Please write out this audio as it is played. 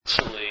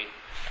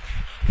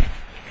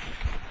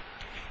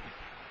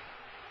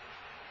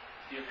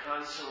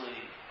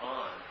constantly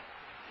on.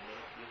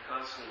 You're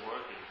constantly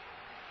working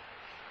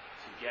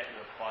to get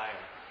and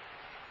acquire,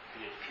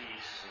 be it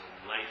peace or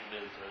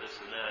enlightenment or this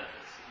and that.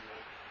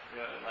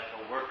 You're like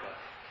a worker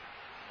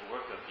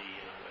bee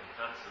in a way,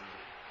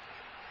 constantly.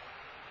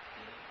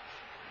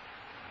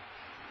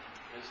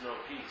 There's no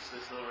peace,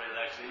 there's no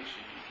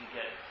relaxation. You can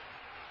get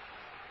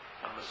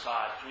a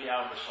massage,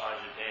 3-hour massage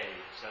a day,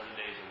 7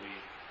 days a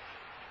week.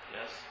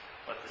 Yes?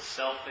 But the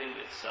self thing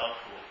itself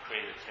will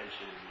create a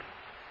tension in you.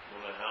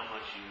 No matter how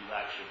much you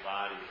relax your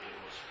body, it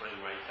will spring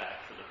right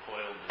back to the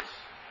coiledness.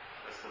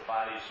 Because the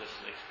body is just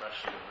an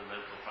expression of the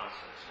mental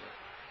process.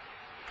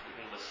 You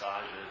can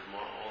massage it as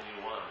all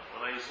you want.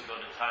 When I used to go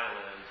to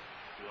Thailand,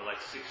 they were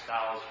like $6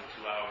 for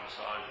 2-hour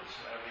massages.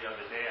 So every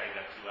other day I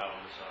got 2-hour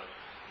massages.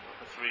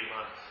 For 3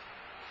 months.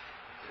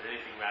 Did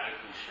anything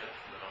radically shift?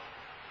 No.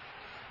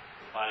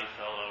 The body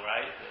felt all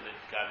right, and it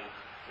got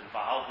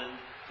involved in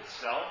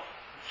itself.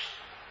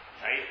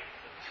 Right?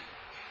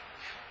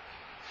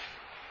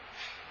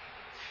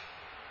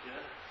 Yeah?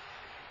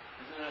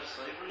 Isn't that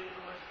slavery in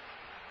a way?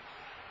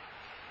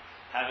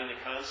 Having to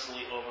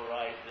constantly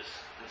override this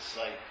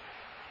like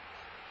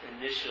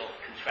initial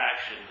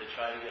contraction to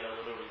try to get a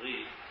little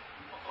relief,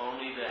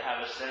 only to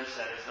have a sense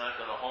that it's not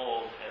going to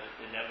hold, and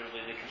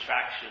inevitably the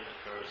contraction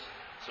occurs.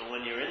 So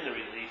when you're in the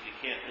relief, you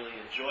can't really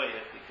enjoy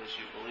it because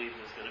you believe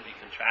there's going to be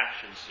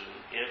contraction soon.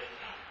 If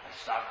I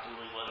stop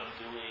doing what I'm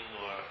doing,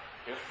 or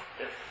if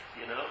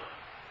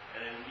and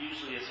then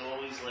usually it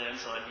always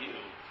lands on you.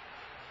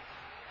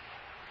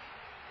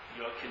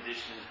 Your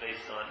condition is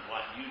based on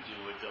what you do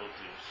or don't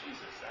do.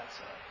 Jesus, that's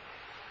a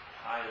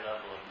high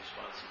level of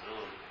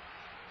responsibility.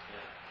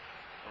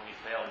 Yeah. And we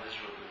fail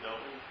miserably,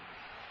 don't we?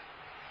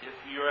 If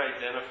you're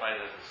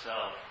identified as a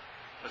self,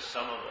 for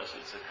some of us,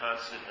 it's a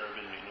constant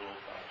urban renewal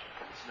project.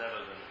 It's never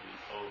going to be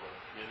over.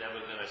 You're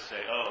never going to say,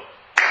 oh,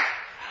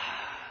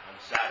 I'm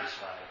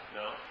satisfied.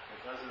 No,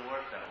 it doesn't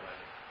work that way.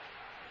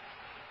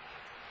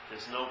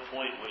 There's no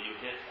point where you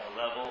hit a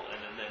level and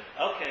then,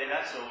 okay,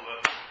 that's over.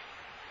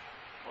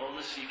 All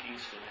the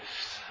seeking's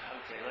finished.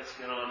 Okay, let's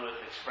get on with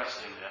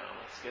expressing now.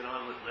 Let's get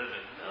on with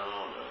living.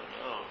 No.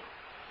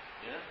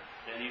 Yeah?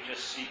 Then you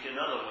just seek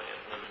another way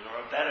of living, or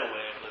a better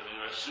way of living,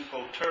 or a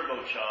super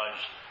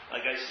turbocharged.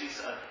 Like I see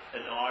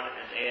an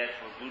ad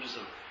for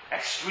Buddhism,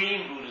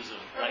 extreme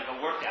Buddhism, like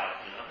a workout,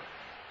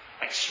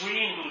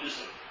 Extreme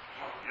Buddhism.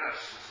 Oh,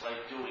 yes, it's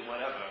like doing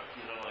whatever,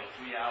 like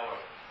 3-hour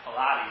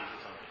Pilates or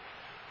something.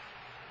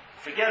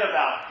 Forget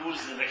about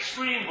Buddhism,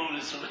 extreme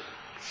Buddhism.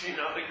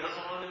 It goes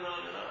on and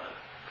on and on.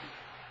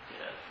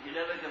 Yeah, you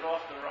never get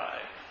off the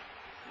ride.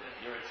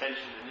 Yeah, your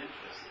attention and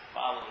interest, it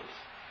follows.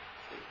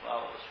 It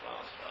follows.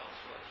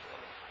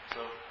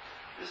 So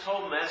this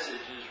whole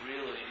message is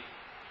really,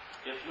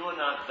 if you're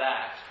not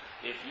that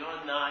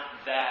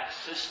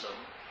system,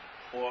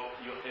 or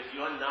if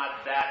you're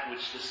not that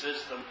which the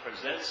system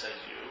presents as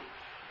you,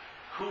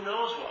 who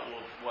knows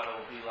what it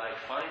will be like?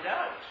 Find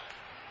out.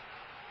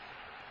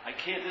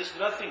 There's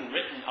nothing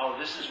written, oh,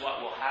 this is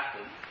what will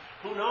happen.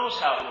 Who knows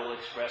how it will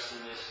express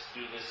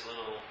through this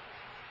little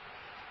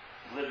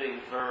living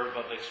verb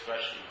of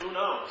expression? Who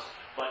knows?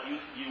 But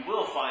you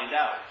will find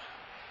out.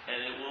 And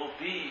it will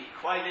be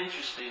quite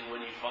interesting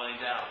when you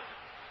find out.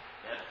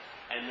 Yeah?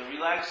 And the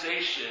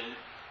relaxation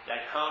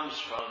that comes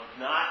from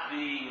not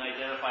being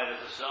identified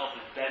as a self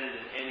is better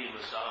than any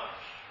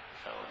massage,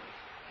 I'm telling you.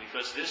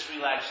 Because this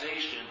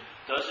relaxation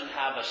doesn't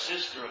have a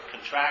sister of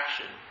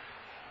contraction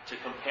to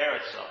compare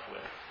itself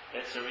with.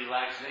 It's a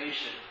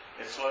relaxation.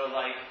 It's sort of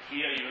like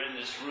here you're in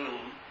this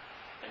room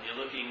and you're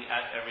looking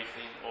at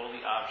everything, all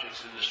the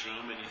objects in this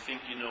room, and you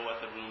think you know what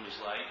the room is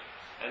like.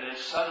 And then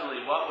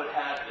suddenly what would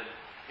happen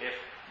if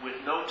with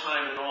no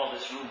time at all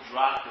this room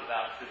dropped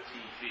about 15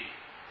 feet?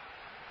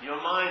 Your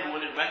mind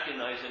wouldn't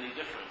recognize any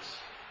difference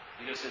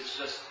because it's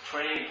just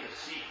trained to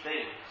see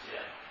things.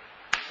 Yeah.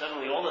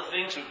 Suddenly all the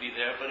things would be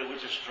there, but it would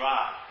just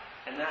drop.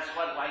 And that's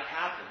what like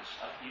happens.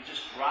 You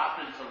just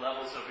drop into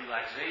levels of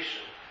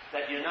relaxation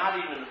that you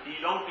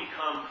don't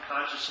become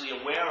consciously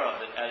aware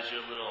of it as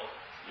your little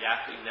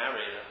yapping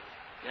narrator.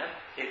 Yeah?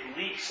 It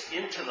leaks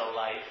into the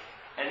life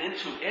and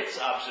into its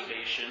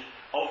observation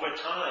over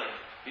time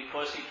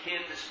because you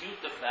can't dispute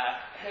the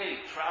fact,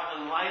 hey,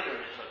 traveling lighter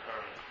is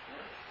occurring.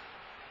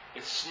 Yeah?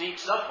 It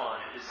sneaks up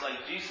on it. It's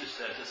like Jesus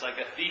says, it's like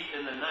a thief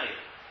in the night.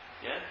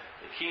 Yeah?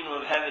 The kingdom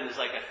of heaven is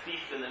like a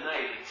thief in the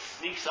night. It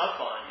sneaks up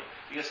on you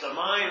because the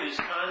mind is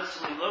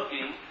constantly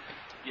looking,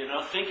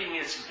 thinking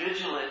it's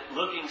vigilant,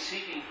 looking,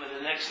 seeking for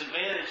the next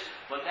advantage,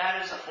 but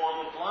that is a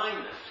form of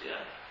blindness.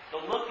 Yeah?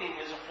 The looking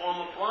is a form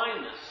of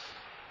blindness.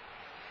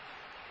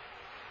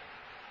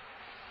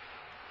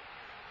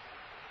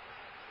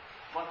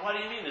 But what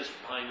do you mean there's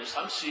blindness?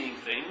 I'm seeing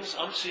things,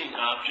 I'm seeing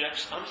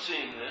objects, I'm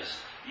seeing this.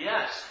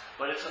 Yes,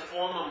 but it's a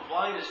form of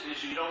blindness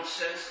because you don't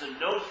sense the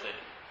no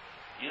thing.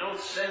 You don't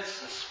sense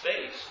the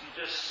space. You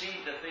just see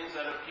the things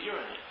that appear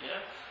in it.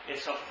 Yeah?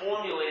 It's a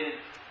formulated,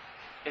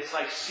 it's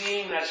like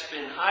seeing that's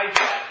been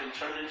hijacked and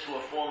turned into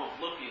a form of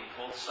looking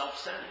called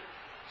self-centered.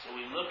 So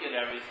we look at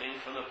everything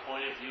from the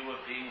point of view of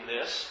being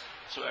this.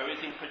 So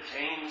everything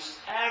pertains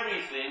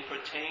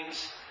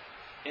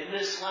in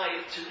this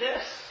life to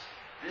this.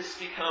 This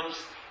becomes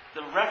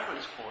the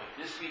reference point.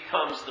 This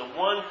becomes the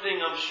one thing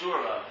I'm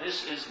sure of.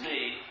 This is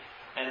me.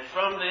 And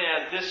from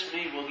there, this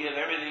me will give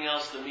everything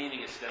else the meaning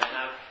it's going to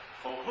have.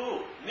 For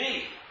who?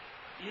 Me.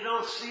 You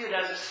don't see it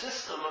as a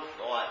system of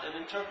thought and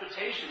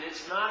interpretation.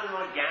 It's not an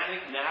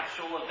organic,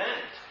 natural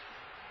event.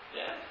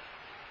 Yeah?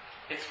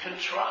 It's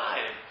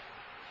contrived.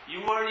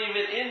 You weren't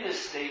even in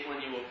this state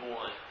when you were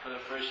born for the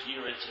first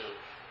year or two.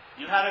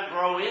 You had to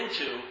grow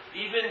into,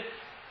 even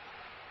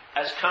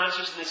as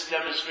consciousness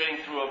demonstrating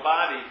through a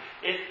body,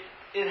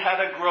 it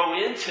had to grow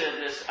into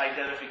this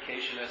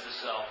identification as a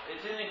self.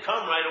 It didn't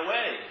come right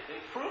away.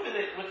 They've proven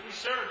it with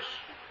research.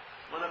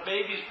 When a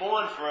baby's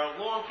born for a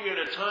long period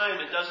of time,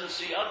 it doesn't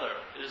see other.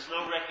 There's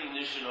no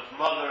recognition of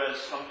mother as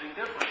something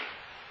different.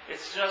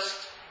 It's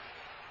just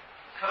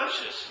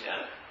conscious,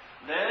 yeah?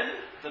 Then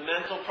the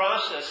mental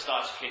process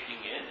starts kicking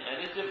in,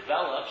 and it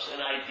develops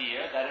an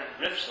idea that it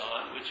riffs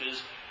on, which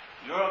is,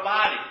 you're a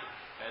body.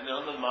 And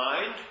then the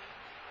mind,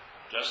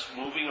 just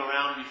moving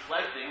around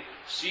reflecting,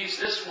 sees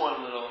this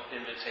one little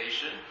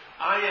invitation.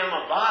 I am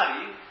a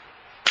body,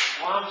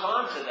 gloms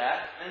onto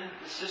that, and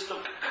the system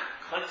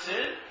clicks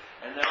in,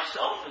 and now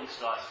selfing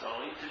starts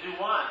going to do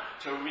what?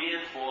 To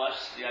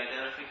reinforce the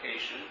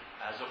identification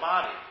as a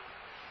body.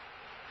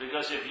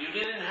 Because if you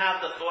didn't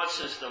have the thought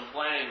system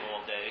playing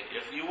all day,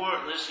 if you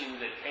weren't listening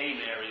to K.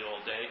 Mary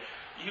all day,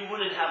 you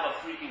wouldn't have a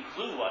freaking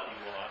clue what you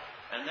are.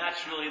 And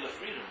that's really the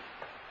freedom.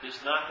 Is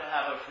not to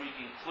have a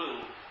freaking clue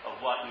of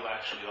what you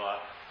actually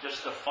are,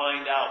 just to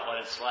find out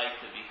what it's like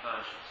to be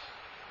conscious.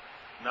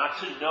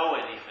 Not to know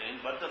anything,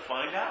 but to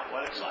find out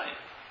what it's like.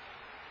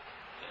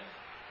 Okay?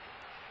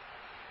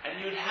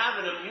 And you'd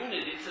have an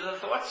immunity to the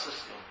thought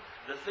system.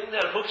 The thing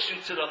that hooks you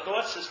to the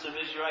thought system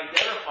is you're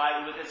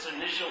identified with its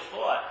initial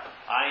thought.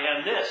 I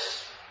am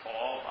this.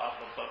 Oh, blah,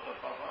 blah, blah, blah,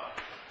 blah, blah.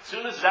 As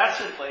soon as that's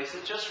in place,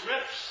 it just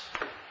riffs.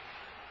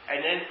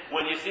 And then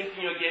when you're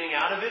thinking you're getting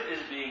out of it, is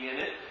being in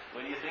it.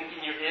 When you're thinking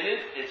you're in it,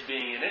 it's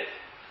being in it.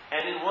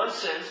 And in one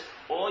sense,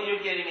 all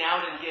you're getting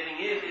out and getting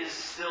in is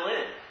still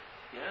in.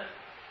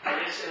 Yeah?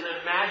 And it's an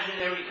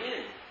imaginary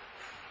in.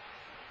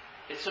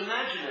 It's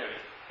imaginary.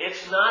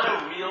 It's not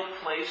a real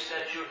place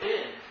that you're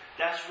in.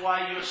 That's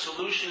why your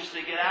solutions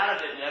to get out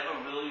of it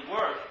never really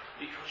work.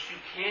 Because you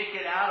can't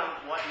get out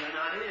of what you're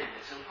not in.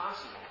 It's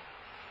impossible.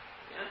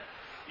 Yeah?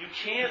 You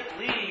can't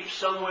leave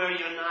somewhere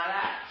you're not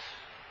at.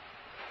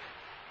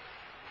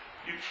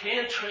 You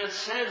can't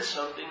transcend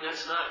something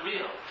that's not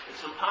real.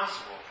 It's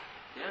impossible.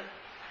 Yeah?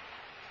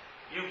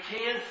 You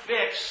can't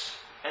fix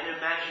an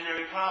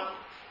imaginary problem.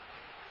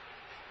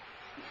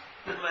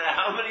 No matter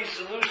how many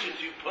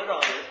solutions you put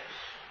on it,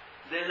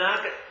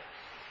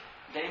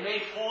 they may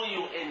fool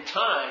you in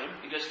time,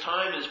 because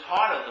time is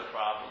part of the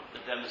problem,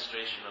 the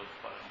demonstration of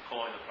what I'm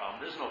calling the problem.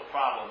 There's no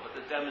problem, but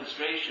the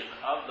demonstration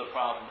of the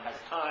problem has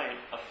time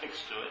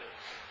affixed to it.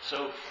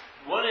 So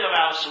one of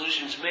our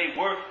solutions may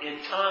work in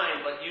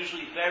time, but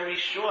usually very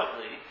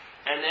shortly,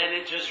 and then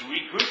it just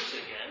regroups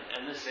again,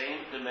 and the same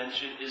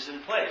dimension is in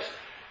place.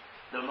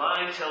 The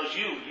mind tells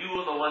you, you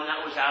were the one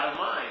that was out of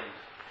mind.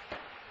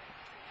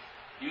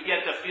 You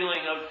get the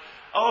feeling of,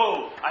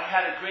 oh, I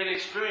had a great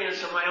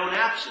experience in my own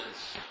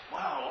absence.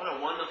 Wow, what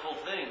a wonderful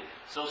thing.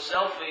 So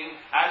selfing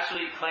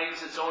actually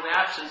claims its own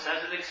absence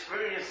as an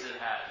experience it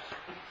has.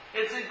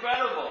 It's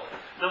incredible.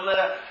 No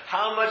matter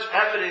how much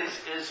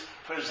evidence is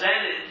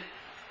presented,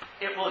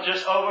 it will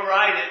just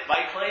override it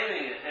by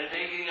claiming it and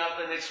making up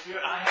an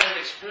experience. I had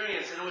an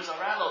experience, and it was a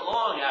rather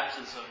long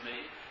absence of me.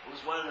 It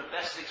was one of the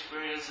best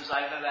experiences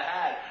I've ever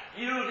had.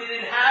 You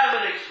didn't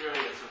have an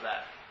experience of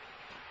that.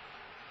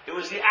 It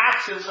was the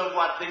absence of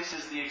what this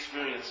is the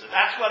experience of.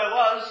 That's what it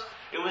was.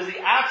 It was the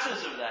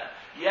absence of that.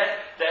 Yet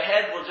the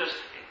head will just,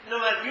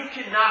 no matter, you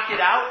can knock it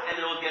out and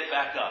it'll get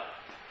back up.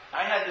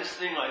 I had this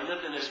thing, I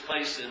lived in this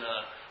place in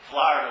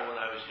Florida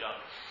when I was young.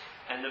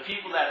 And the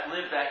people that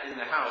lived in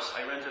the house,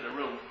 I rented a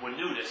room, were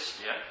nudists,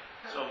 yeah?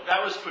 So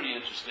that was pretty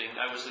interesting.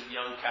 I was a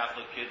young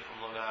Catholic kid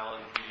from Long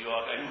Island, New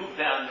York. I moved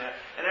down there,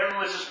 and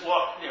everyone was just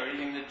walking,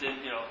 eating the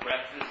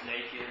breakfast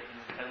naked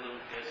and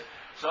little kids.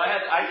 So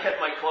I kept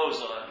my clothes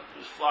on.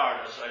 It was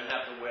Florida, so I didn't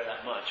have to wear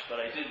that much, but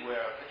I did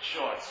wear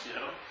shorts,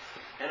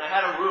 And I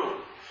had a room.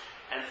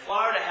 And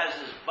Florida has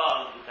this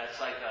bug that's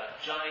like a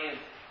giant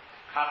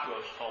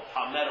cockroach called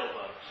palmetto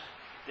bugs.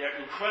 They're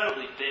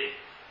incredibly big.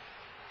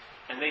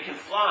 And they can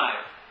fly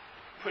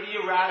pretty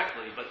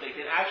erratically, but they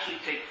can actually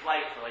take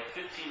flight for like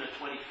 15 or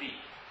 20 feet.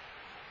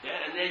 Yeah,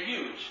 and they're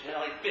huge. They're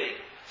like big.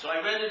 So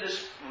I rented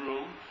this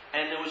room,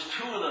 and there was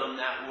 2 of them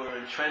that were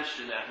entrenched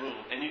in that room.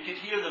 And you could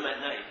hear them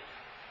at night.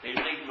 They'd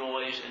make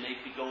noise, and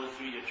they'd be going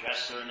through your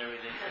dresser and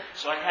everything.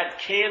 So I had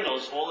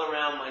candles all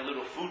around my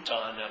little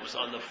futon that was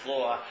on the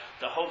floor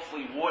to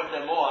hopefully ward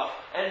them off.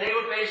 And they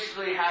would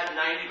basically had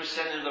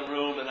 90% of the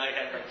room, and I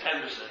had like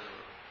 10% of the room.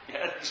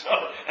 Yeah,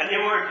 and they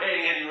weren't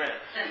paying any rent.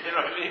 You know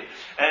what I mean?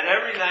 And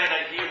every night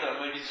I'd hear them.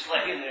 We'd be just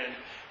laying there.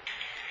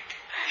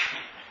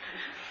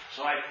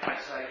 So I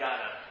said, I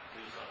gotta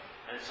do something.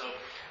 And so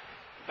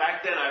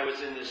back then I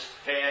was in this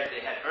fad.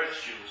 They had earth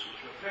shoes,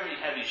 which were very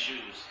heavy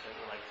shoes. They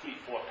were like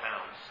 3-4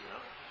 pounds, you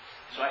know.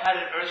 So I had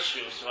an earth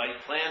shoe, so I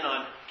planned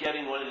on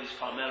getting one of these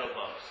palmetto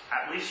bugs.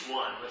 At least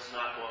one. Let's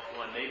knock off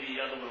one. Maybe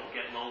the other one will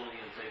get lonely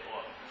and take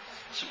off.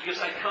 So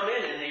because I come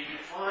in and they'd be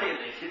flying,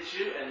 they hit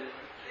you, and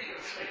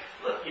it's like,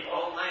 look, you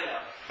all night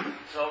out.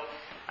 So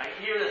I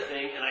hear the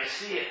thing, and I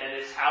see it, and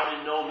it's out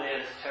in no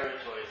man's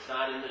territory. It's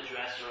not in the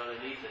dress or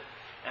underneath it.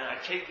 And I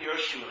take the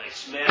earth shoe and I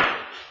smash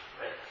it.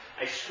 Right?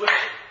 I switch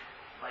it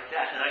like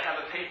that, and I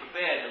have a paper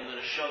bag. I'm going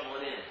to shovel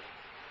it in.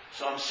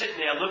 So I'm sitting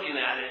there looking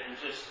at it and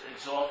just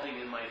exulting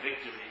in my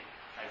victory.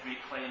 I've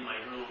reclaimed my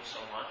room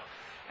somewhat.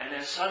 And then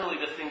suddenly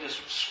the thing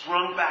just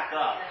sprung back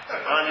up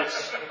on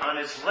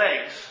its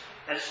legs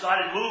and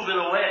started moving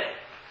away.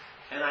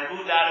 And I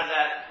moved out of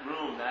that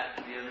room at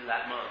the end of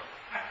that month.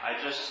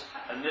 I just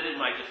admitted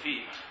my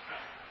defeat.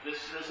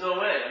 There's no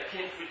way. I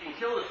can't freaking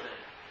kill the thing.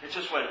 It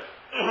just went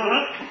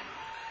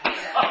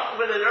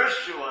with an earth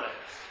shoe on it.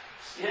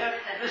 Yeah,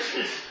 this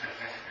is...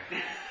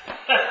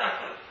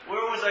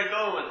 Where was I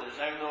going with this?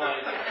 I have no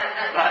idea.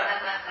 But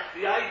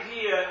the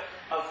idea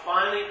of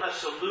finding a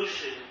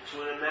solution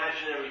to an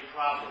imaginary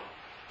problem,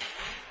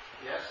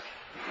 yes,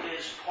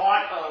 is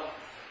part of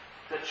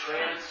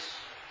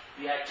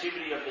the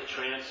activity of the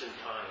trance in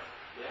time.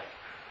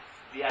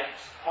 Yeah?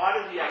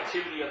 Part of the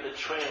activity of the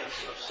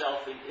trance of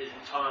self in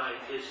time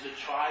is to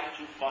try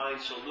to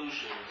find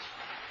solutions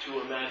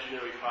to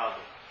imaginary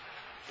problems.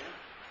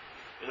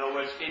 Yeah? In other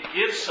words, it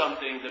gives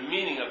something the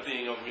meaning of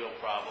being a real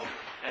problem,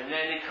 and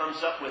then it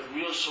comes up with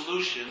real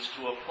solutions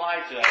to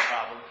apply to that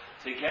problem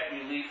to get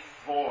relief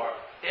for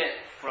it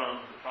from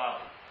the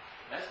problem.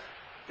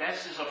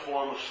 That's a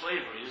form of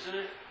slavery, isn't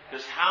it?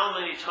 Because how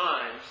many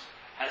times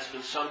has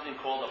been something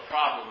called a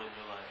problem in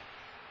your life?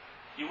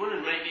 You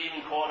wouldn't maybe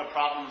even call it a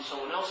problem in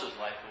someone else's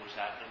life that was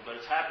happening, but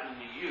it's happening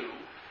to you,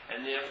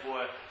 and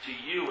therefore to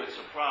you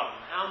it's a problem.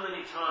 How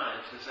many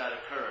times has that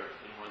occurred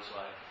in one's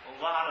life?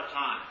 A lot of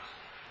times.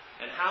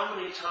 And how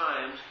many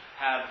times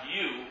have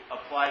you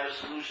applied a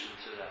solution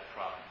to that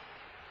problem?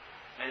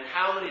 And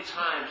how many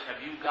times have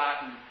you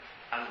gotten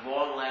a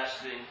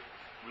long-lasting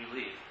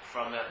relief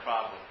from that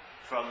problem,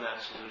 from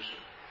that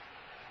solution?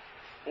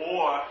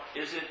 Or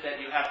is it that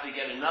you have to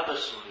get another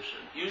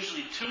solution,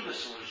 usually to the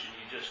solution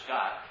you just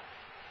got,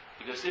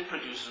 because it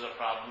produces a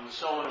problem, and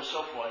so on and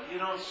so forth? You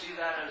don't see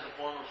that as a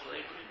form of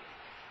slavery?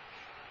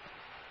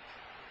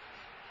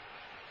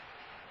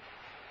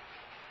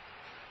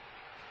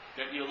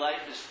 That your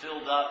life is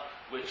filled up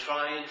with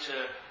trying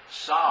to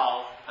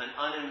solve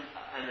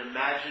an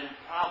imagined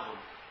problem,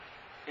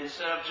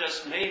 instead of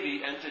just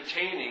maybe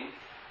entertaining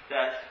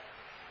that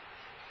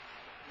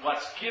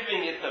what's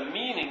giving it the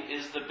meaning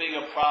is the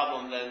bigger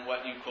problem than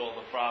what you call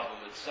the problem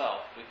itself.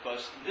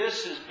 Because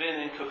this has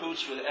been in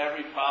cahoots with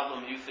every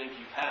problem you think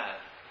you've had.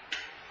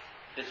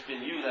 It's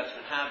been you that's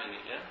been having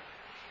it, yeah?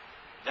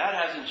 That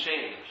hasn't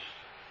changed.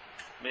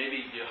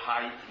 Maybe your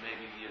height,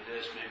 maybe your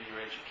this, maybe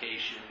your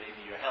education,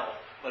 maybe your health.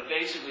 But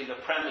basically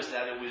the premise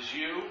that it was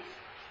you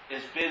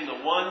has been the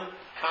one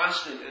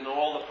constant in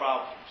all the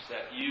problems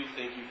that you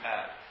think you've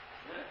had.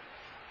 Yeah?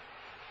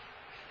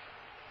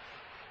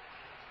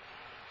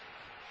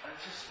 It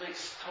just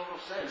makes total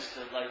sense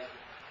to, like,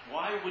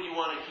 why would you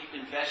want to keep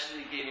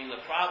investigating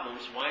the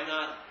problems? Why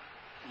not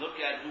look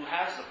at who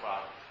has the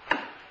problem?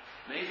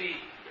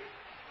 Maybe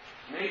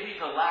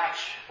the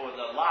latch or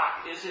the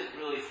lock isn't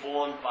really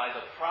formed by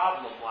the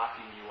problem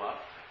locking you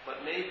up,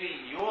 but maybe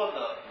you're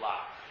the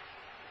lock.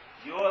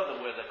 You're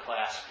where the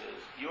clasp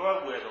is.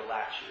 You're where the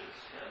latch is.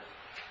 Yeah?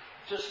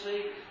 Just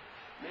maybe.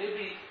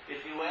 Maybe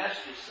if you ask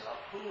yourself,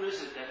 who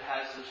is it that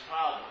has this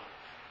problem?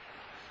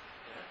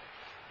 Yeah?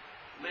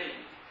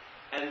 Maybe.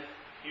 And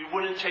you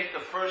wouldn't take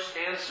the first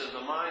answer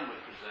the mind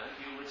would present.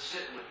 You would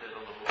sit with it a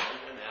little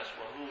longer and ask,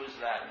 well, who is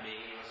that,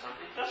 me, or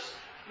something? Just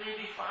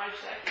maybe 5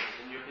 seconds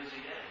in your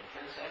busy day,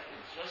 10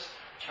 seconds. Just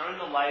turn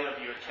the light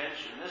of your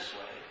attention this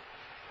way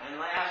and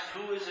ask,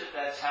 who is it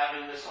that's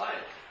having this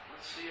life?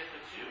 Let's see if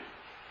it's you.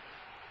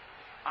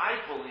 I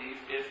believe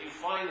if you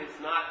find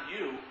it's not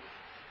you,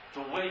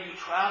 the way you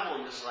travel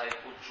in this life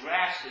will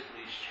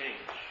drastically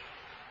change.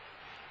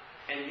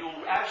 And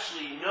you'll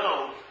actually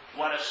know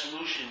what a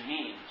solution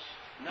means.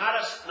 Not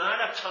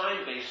a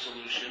time-based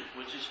solution,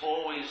 which is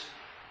always,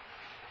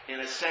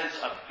 in a sense,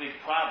 a big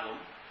problem,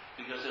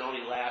 because it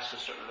only lasts a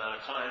certain amount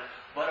of time,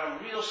 but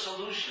a real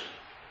solution.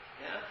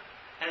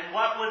 Yeah? And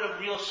what would a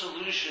real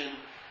solution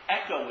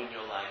echo in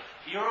your life?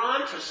 You're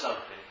onto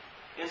something.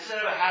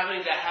 Instead of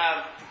having to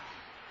have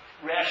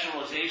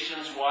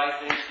rationalizations why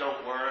things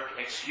don't work,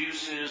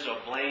 excuses or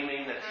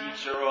blaming the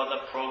teacher or the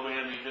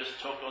program you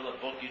just took or the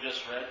book you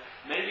just read,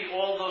 maybe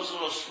all those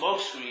little smoke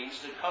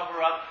screens to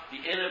cover up the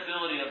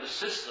inability of the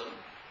system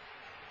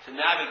to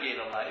navigate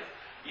a life,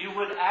 you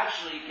would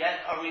actually get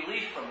a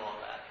relief from all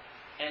that.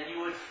 And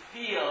you would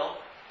feel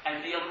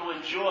and be able to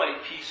enjoy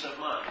peace of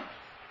mind.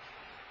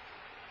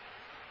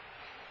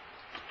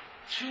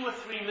 2 or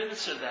 3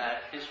 minutes of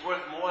that is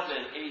worth more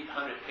than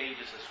 800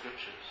 pages of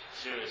scriptures.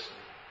 Seriously.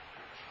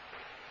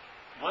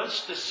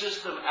 once the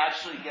system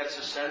actually gets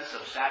a sense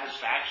of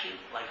satisfaction,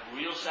 like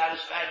real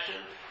satisfaction,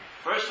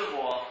 first of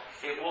all,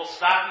 it will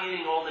stop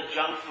eating all the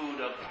junk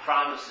food of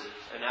promises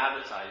and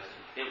advertising.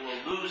 It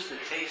will lose the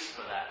taste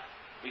for that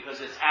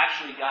because it's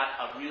actually got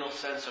a real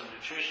sense of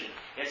nutrition.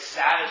 It's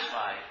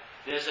satisfied.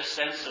 There's a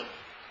sense of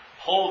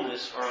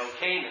wholeness or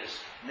okayness.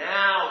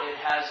 Now it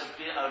has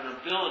an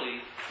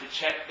ability to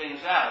check things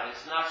out.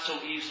 It's not so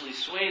easily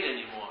swayed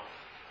anymore.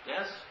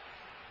 Yes?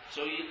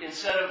 So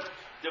instead of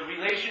the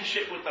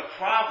relationship with the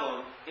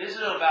problem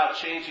isn't about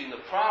changing the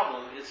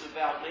problem, it's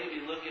about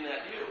maybe looking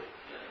at you.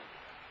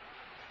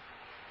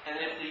 And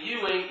if the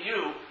you ain't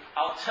you,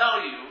 I'll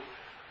tell you,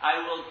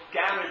 I will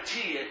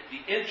guarantee it,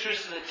 the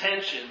interest and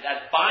attention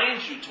that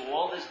binds you to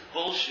all this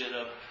bullshit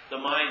of the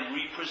mind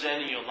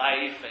representing your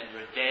life and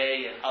your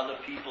day and other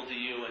people to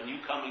you, and you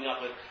coming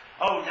up with,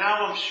 oh,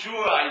 now I'm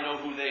sure I know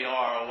who they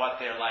are or what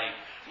they're like.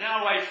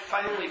 Now I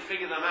finally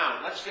figure them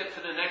out. Let's get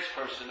to the next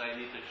person I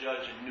need to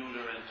judge and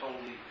neuter and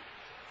totally,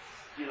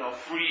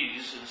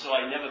 freeze, and so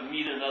I never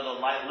meet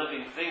another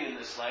living thing in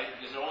this life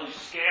because it only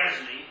scares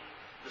me,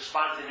 the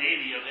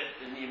spontaneity of it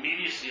and the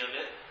immediacy of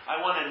it.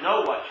 I want to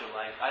know what you're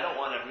like. I don't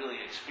want to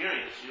really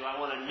experience you. I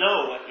want to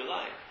know what you're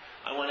like.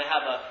 I want to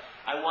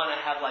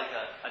have like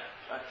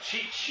a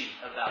cheat sheet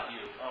about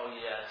you. Oh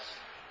yes,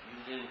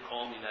 you didn't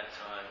call me that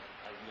time.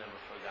 I've never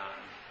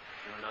forgotten.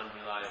 You're an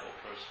unreliable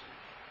person.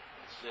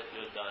 That's it.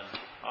 You're done.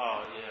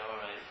 Oh yeah, all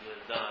right.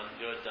 You're done.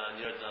 You're done.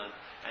 You're done.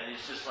 And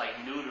it's just like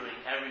neutering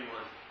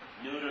everyone.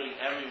 Neutering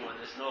everyone.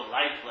 There's no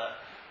life left.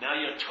 Now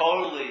you're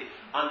totally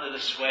under the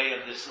sway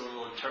of this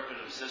little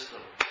interpretive system.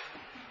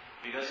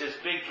 Because its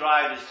big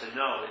drive is to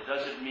know. It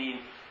doesn't mean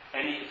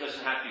it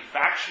doesn't have to be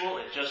factual.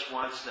 It just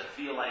wants to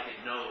feel like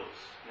it knows.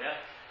 Yeah?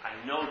 I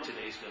know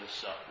today's going to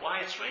suck. Why?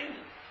 It's raining.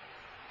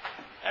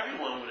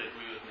 Everyone would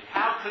agree with me.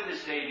 How could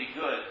this day be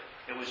good?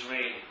 It was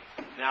raining.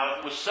 Now,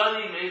 if it was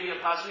sunny, maybe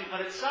a possibility, but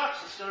it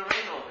sucks. It's going to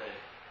rain all day.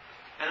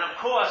 And of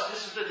course,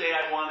 this is the day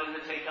I wanted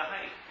to take a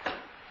hike.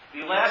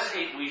 The last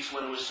 8 weeks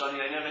when it was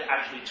sunny, I never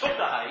actually took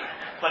a hike.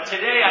 But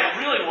today I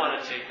really want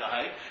to take a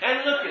hike.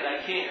 And look it,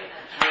 I can't.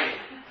 It's raining.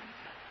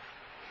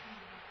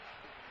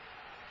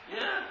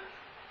 Yeah.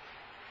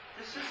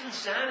 This is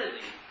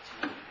insanity.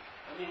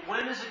 I mean,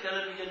 when is it going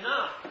to be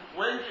enough?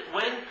 When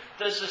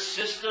does the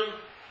system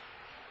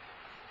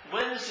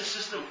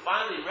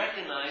finally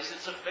recognize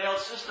it's a failed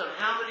system?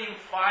 How many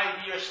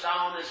 5-year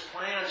Stalinist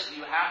plans do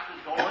you have to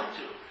go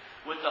into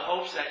with the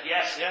hopes that,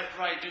 yes,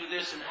 after I do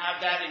this and have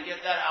that and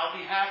get that, I'll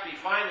be happy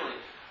finally?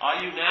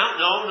 Are you now?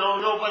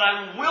 No, but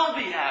I will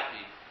be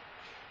happy.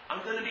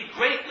 I'm going to be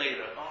great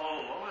later.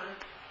 Oh, all right.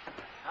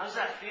 How does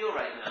that feel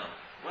right now?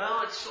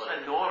 Well, it's sort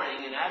of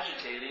gnawing and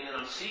agitating, and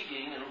I'm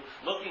seeking and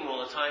looking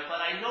all the time,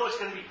 but I know it's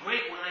going to be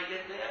great when I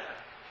get there.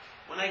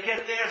 When I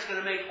get there, it's going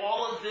to make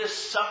all of this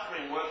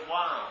suffering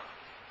worthwhile.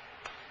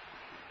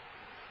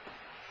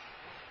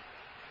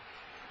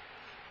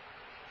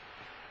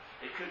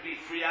 It could be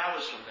 3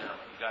 hours from now.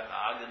 You've got the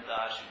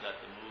Haagen-Dazs, you've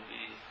got the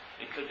movie.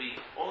 It could be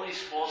all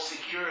these false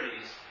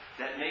securities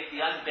that make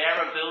the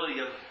unbearability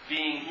of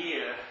being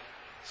here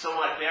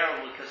somewhat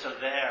bearable because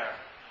of there.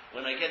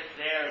 When I get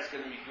there, it's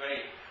going to be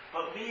great.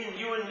 But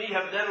you and me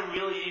have never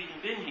really even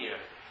been here.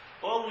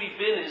 All we've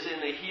been is in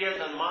the here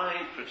the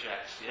mind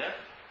projects, yeah?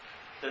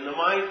 Then the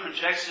mind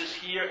projects us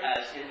here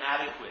as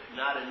inadequate,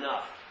 not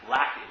enough,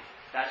 lacking.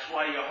 That's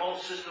why your whole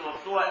system of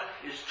thought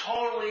is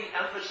totally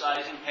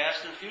emphasizing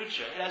past and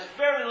future. It has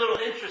very little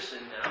interest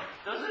in now,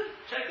 does it?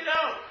 Check it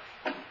out.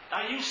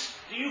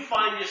 Do you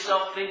find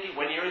yourself thinking,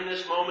 when you're in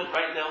this moment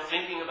right now,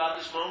 thinking about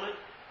this moment?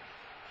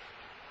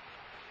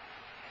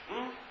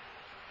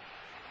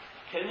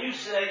 Can you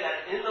say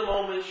that in the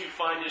moments you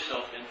find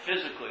yourself in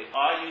physically,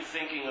 are you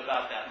thinking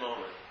about that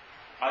moment?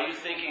 Are you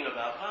thinking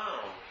about,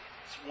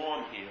 it's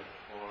warm here,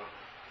 or,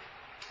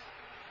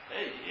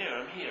 hey, here,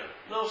 I'm here.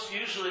 No,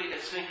 usually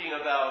it's thinking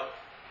about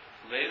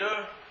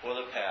later or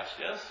the past,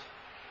 yes?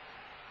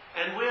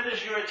 And where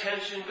does your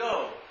attention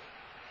go?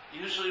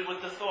 Usually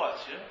with the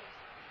thoughts, yeah?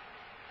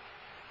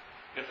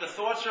 If the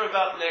thoughts are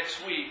about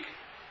next week,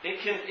 it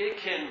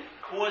can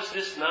cause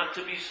this not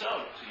to be so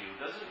to you,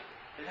 doesn't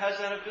it? It has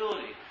that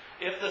ability.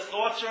 If the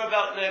thoughts are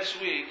about next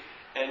week,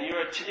 and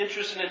your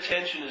interest and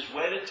attention is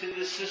wedded to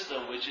this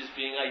system, which is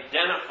being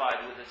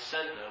identified with its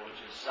center, which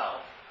is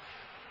self,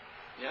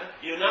 yeah?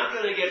 You're not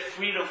going to get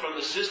freedom from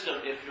the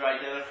system if you're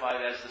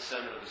identified as the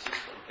center of the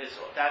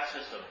system. That's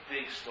just a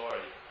big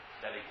story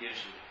that it gives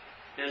you.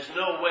 There's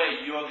no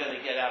way you're going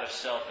to get out of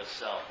self as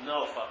self.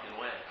 No fucking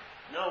way.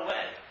 No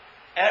way.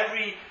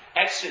 Every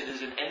exit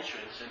is an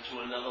entrance into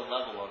another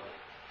level of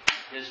it.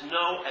 There's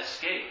no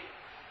escape.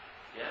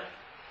 Yeah?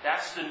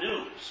 That's the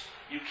news.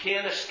 You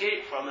can't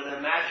escape from an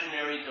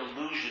imaginary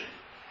delusion.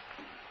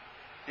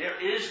 There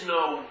is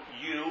no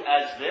you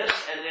as this,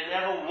 and there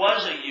never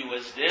was a you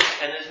as this,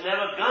 and there's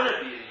never gonna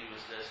be a you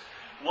as this.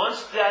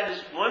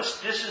 Once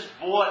this is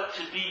brought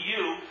to be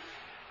you,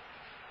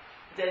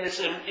 then it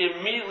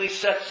immediately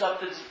sets up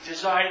the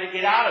desire to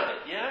get out of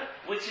it, yeah?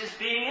 Which is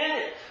being in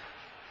it.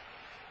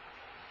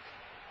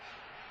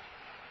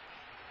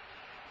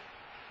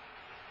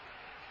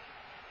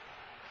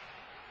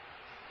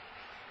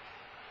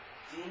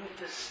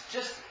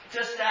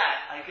 just that,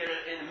 I get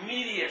an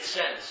immediate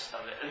sense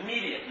of it.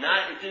 Immediate,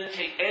 it didn't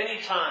take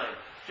any time.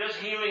 Just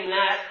hearing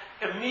that,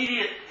 the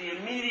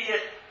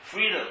immediate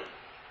freedom.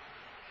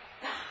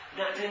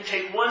 That didn't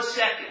take 1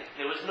 second.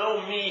 There was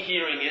no me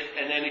hearing it,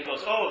 and then it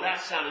goes, oh,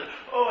 that sounded,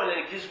 and then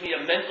it gives me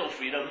a mental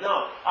freedom.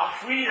 No, a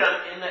freedom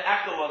in the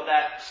echo of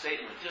that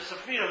statement. Just a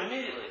freedom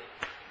immediately.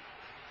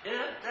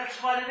 Yeah,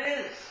 that's what it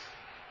is.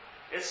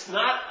 It's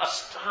not a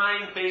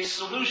time-based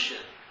solution.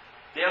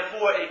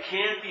 Therefore, it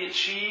can't be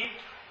achieved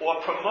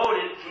or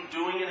promoted through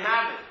doing and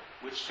having,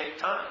 which take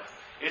time.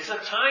 It's a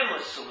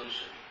timeless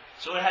solution.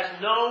 So it has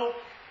no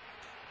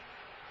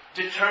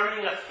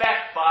determining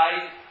effect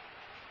by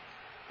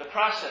the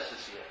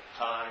processes here.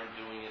 Time,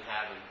 doing and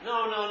having.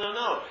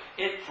 No.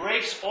 It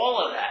breaks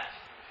all of that.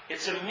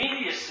 Its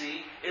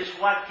immediacy is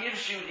what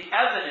gives you the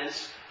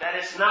evidence that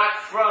it's not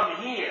from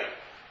here.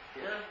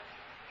 Yeah?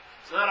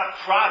 It's not a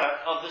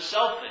product of the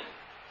selfing.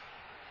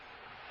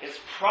 It's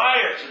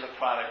prior to the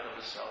product of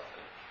the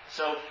selfing.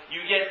 So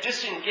you get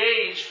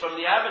disengaged from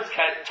the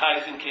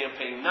advertising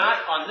campaign, not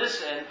on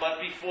this end,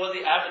 but before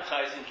the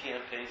advertising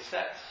campaign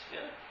sets.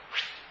 Yeah?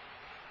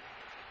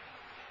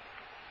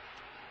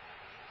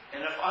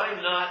 And if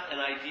I'm not an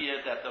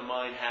idea that the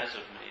mind has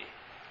of me,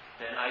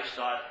 then I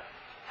start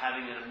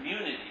having an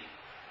immunity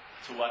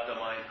to what the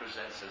mind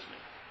presents as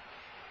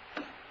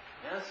me.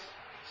 Yes?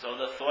 So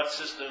the thought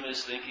system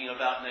is thinking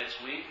about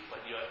next week, but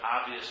you're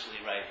obviously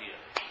right here.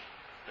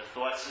 The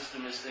thought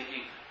system is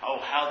thinking, oh,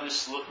 how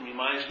this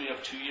reminds me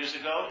of 2 years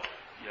ago.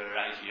 You're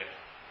right here.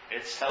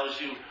 It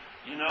tells you,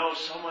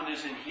 someone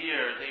isn't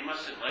here. They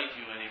mustn't like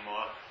you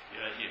anymore.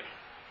 You're here.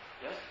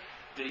 Yes?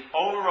 The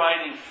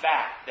overriding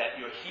fact that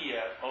you're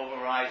here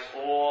overrides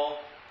all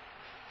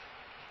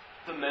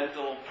the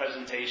mental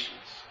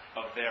presentations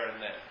of there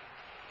and then.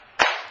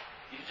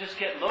 You just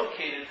get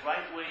located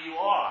right where you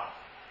are.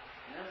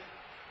 Yeah?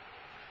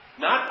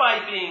 Not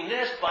by being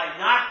this, by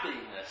not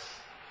being this.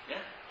 Yeah?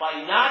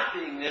 By not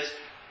being this,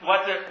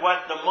 what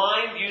the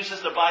mind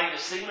uses the body to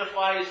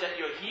signify is that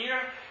you're here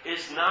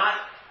is not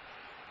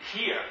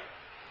here.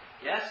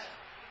 Yes?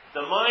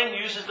 The mind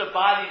uses the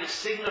body to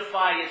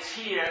signify it's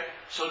here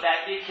so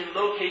that it can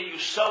locate you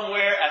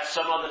somewhere at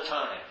some other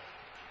time.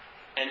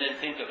 And then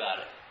think about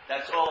it.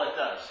 That's all it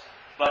does.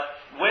 But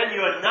when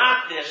you're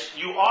not this,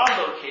 you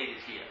are located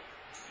here.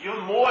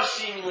 You're more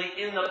seemingly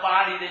in the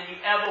body than you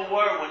ever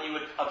were when you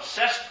were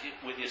obsessed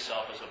with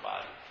yourself as a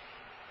body.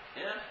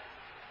 Yeah?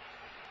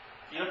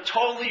 You're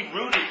totally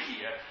rooted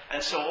here.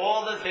 And so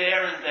all the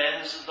there and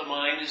thens as the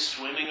mind is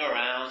swimming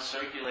around,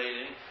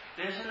 circulating,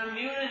 there's an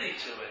immunity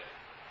to it.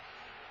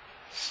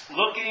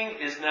 Looking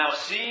is now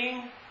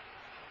seeing.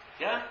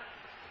 Yeah?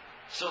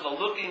 So the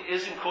looking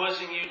isn't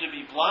causing you to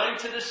be blind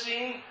to the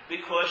seeing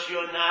because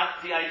you're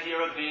not the idea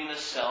of being the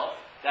self.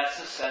 That's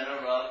the center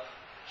of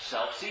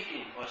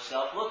self-seeking or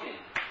self-looking.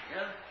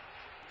 Yeah?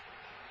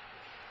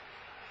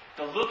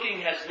 The looking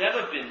has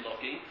never been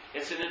looking.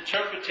 It's an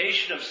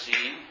interpretation of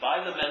seeing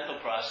by the mental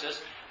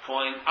process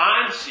calling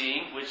I'm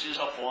seeing, which is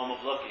a form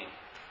of looking,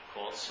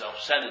 called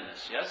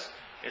self-centeredness. Yes?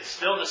 It's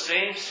still the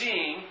same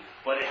seeing,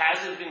 but it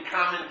hasn't been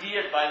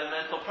commandeered by the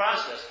mental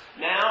process.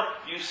 Now,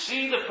 you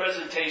see the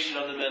presentation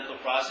of the mental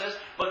process,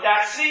 but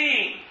that's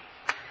seeing.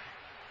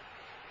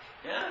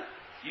 Yeah?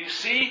 You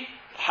see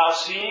how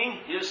seeing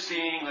is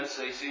seeing, let's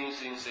say seeing,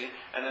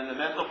 and then the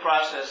mental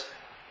process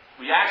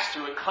reacts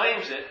to it,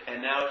 claims it,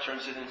 and now it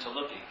turns it into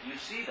looking. You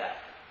see that.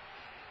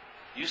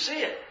 You see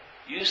it.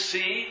 You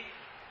see,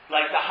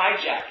 like the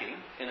hijacking,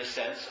 in a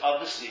sense, of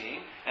the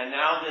seeing, and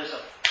now there's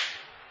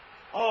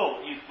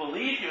you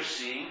believe you're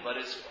seeing, but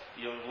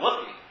you're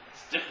looking.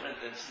 It's different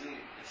than seeing.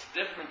 It's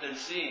different than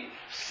seeing.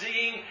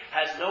 Seeing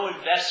has no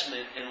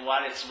investment in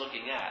what it's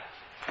looking at.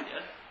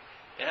 Yeah?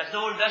 It has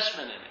no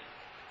investment in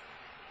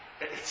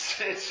it.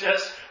 It's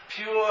just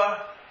pure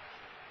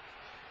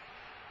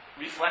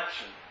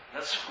reflection.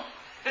 That's all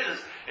it is.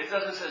 It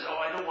doesn't say,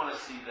 I don't want to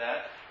see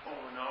that. Oh,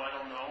 no, I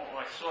don't know. Oh,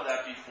 I saw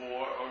that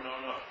before. Oh,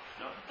 no.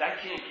 That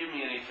can't give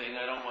me anything.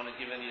 I don't want to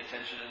give any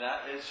attention to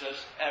that. It's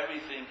just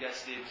everything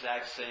gets the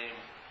exact same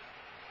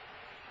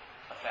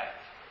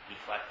effect,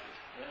 reflected.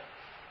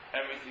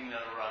 Yeah? Everything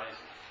that arises.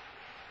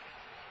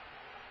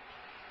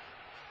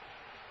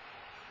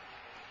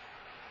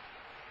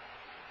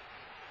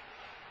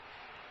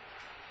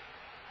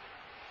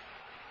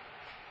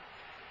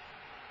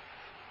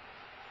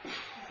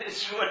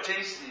 It's sure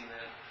tasty,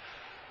 man.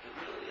 It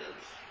really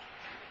is.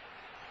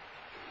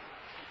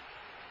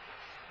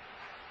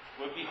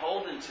 We're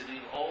beholden to the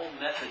old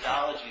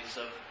methodologies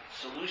of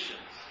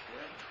solutions.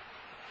 Yeah?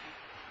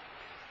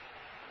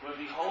 We're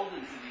beholden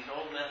to these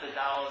old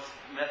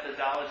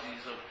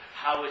methodologies of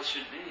how it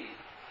should be.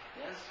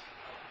 Yes?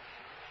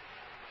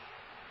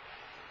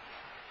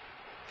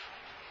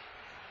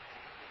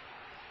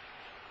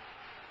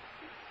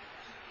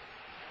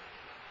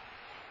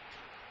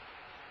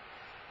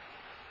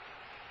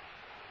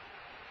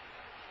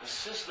 The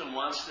system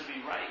wants to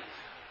be right.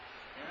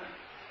 Yeah?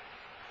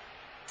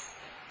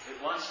 It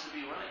wants to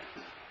be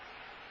right.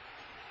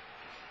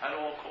 At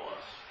all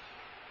costs.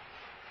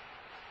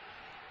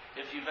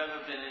 if you've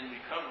ever been in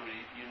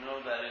recovery, you know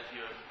that if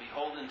you're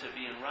beholden to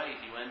being right,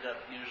 you end up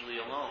usually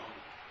alone.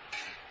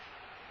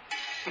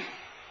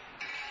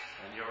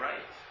 And you're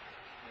right.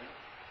 Yeah?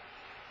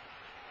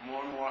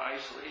 More and more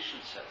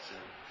isolation sets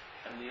in.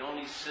 And the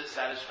only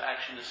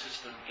satisfaction the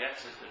system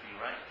gets is to be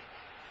right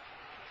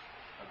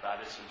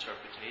about its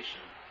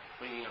interpretation,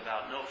 bringing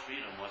about no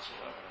freedom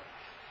whatsoever.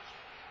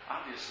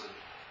 Obviously.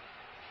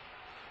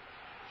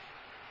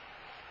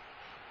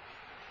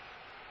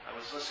 I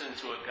was listening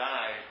to a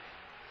guy.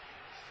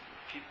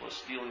 People are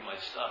stealing my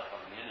stuff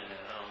on the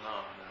internet. I don't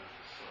know.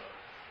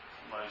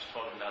 Somebody was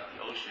talking about the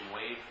ocean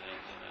wave thing,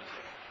 and I was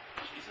like,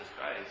 Jesus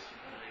Christ,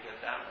 where did they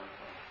get that one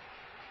from?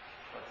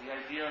 But the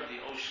idea of the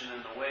ocean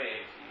and the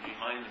wave, he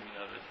reminded me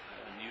of it.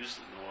 I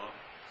used it more.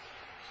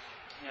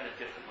 He had a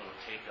different little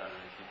take on it,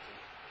 I think.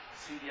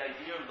 See, the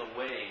idea of the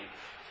wave,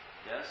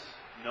 yes,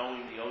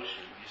 knowing the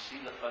ocean. You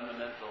see the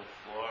fundamental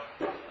flaw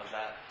of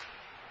that,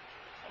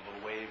 of a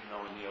wave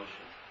knowing the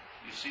ocean.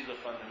 You see the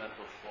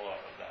fundamental flaw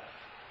of that.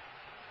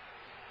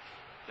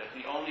 That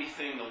the only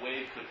thing the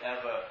wave could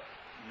ever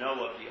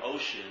know of the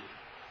ocean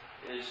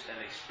is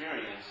an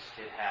experience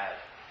it had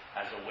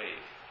as a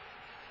wave.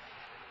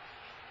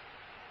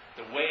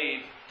 The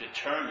wave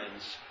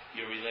determines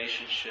your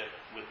relationship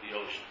with the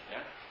ocean.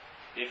 Yeah?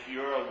 If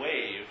you're a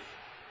wave,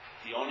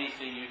 the only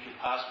thing you can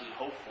possibly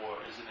hope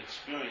for is an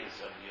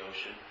experience of the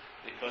ocean,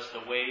 because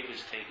the wave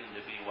is taken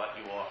to be what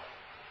you are.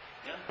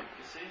 Yeah?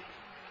 You see?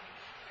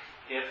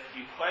 If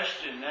you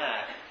question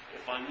that,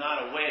 if I'm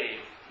not a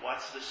wave,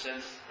 what's the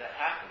sense that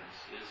happens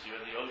is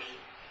you're the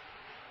ocean.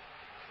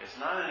 It's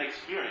not an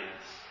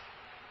experience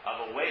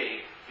of a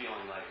wave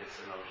feeling like it's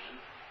an ocean.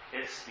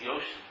 It's the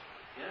ocean.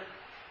 Yeah?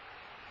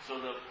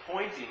 So the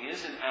pointing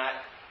isn't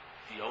at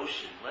the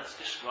ocean. Let's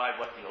describe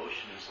what the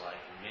ocean is like,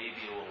 and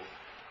maybe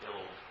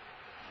it'll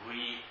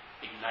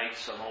reignite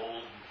some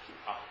old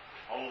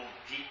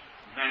deep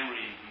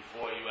memory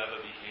before you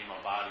ever became a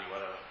body,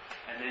 whatever.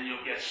 And then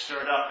you'll get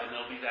stirred up, and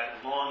there'll be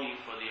that longing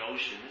for the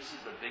ocean. This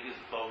is the biggest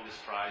bogus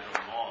prize of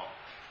them all.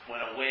 When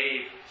a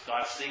wave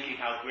starts thinking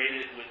how great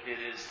it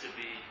is to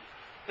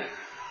be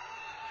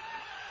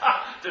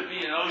to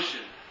be an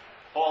ocean,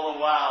 all the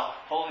while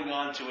holding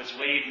on to its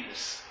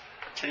waviness,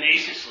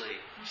 tenaciously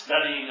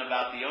studying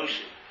about the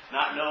ocean,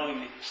 not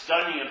knowing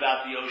studying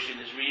about the ocean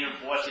is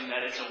reinforcing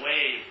that it's a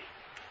wave.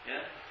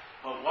 Yeah?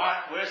 But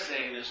what we're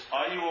saying is,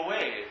 are you a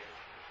wave?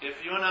 If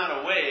you're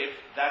not a wave,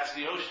 that's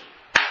the ocean.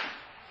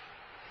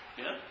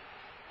 Yeah?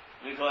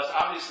 Because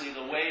obviously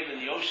the wave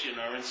and the ocean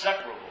are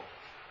inseparable.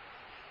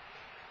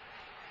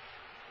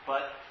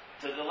 But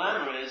the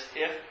dilemma is,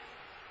 if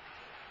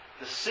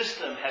the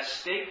system has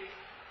staked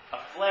a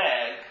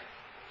flag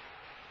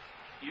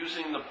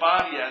using the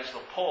body as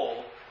the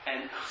pole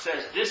and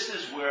says, this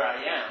is where I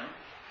am,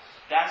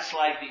 that's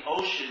like the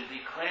ocean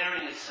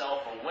declaring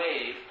itself a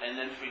wave and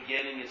then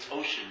forgetting its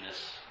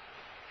oceanness.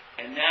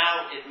 And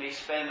now it may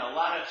spend a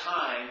lot of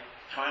time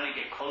trying to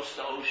get close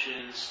to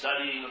ocean,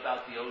 studying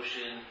about the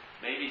ocean,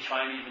 maybe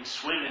trying to even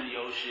swim in the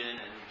ocean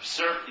and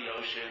surf the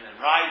ocean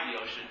and ride the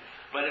ocean,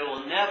 but it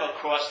will never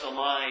cross the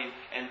line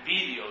and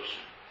be the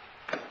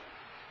ocean.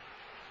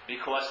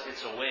 Because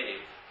it's a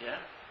wave. Yeah?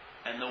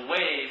 And the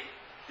wave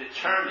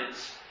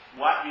determines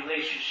what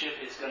relationship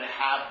it's going to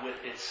have with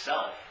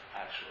itself,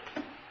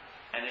 actually.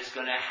 And it's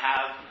going to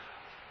have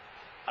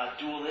a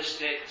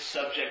dualistic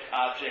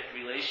subject-object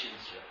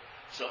relationship.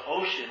 So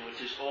ocean,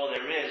 which is all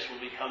there is, will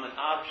become an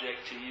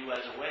object to you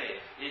as a wave.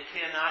 It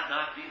cannot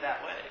not be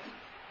that way.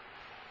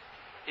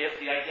 If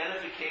the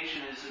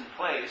identification is in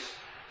place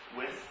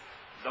with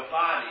the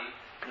body,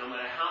 no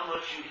matter how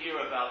much you hear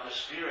about the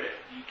spirit,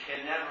 you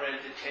can never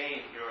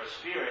entertain you're a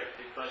spirit,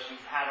 because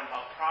you've had a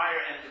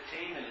prior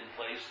entertainment in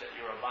place that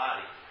you're a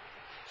body.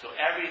 So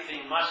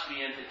everything must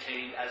be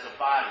entertained as a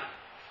body.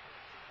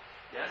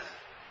 Yes?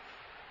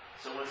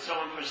 So when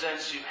someone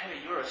presents you, hey,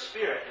 you're a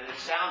spirit, and it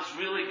sounds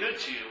really good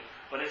to you,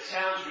 but it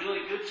sounds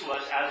really good to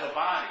us as a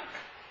body.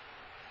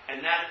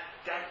 And that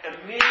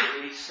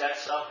immediately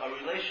sets up a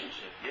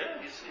relationship.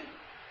 Yeah, you see?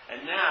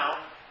 And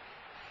now,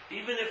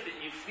 even if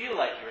you feel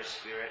like you're a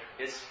spirit,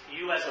 it's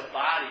you as a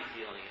body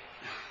feeling it.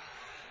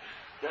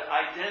 The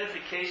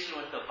identification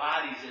with the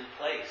body's in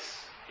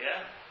place.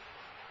 Yeah?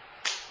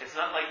 It's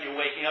not like you're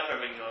waking up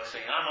every day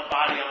saying, I'm a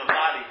body, I'm a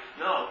body.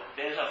 No,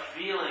 there's a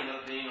feeling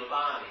of being a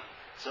body.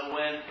 So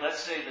when,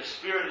 let's say, the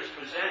spirit is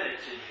presented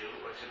to you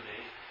or to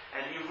me,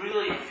 and you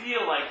really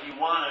feel like you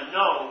want to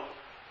know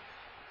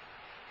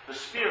the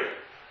spirit,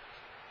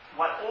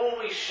 what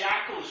always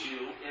shackles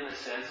you, in a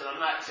sense, and I'm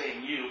not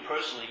saying you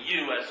personally,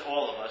 you as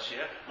all of us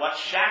here, what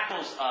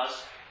shackles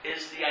us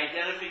is the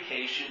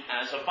identification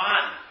as a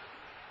body.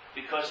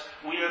 Because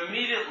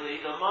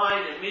the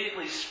mind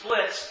immediately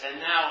splits, and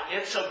now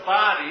it's a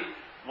body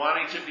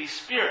wanting to be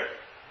spirit.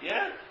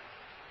 Yeah?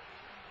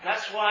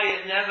 That's why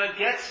it never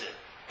gets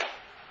it.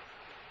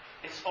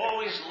 It's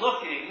always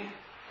looking,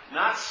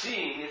 not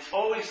seeing, it's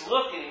always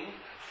looking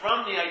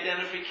from the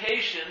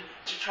identification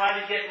to try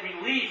to get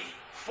relief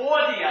for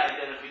the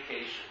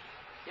identification.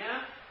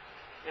 Yeah?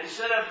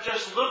 Instead of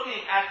just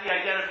looking at the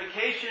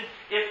identification,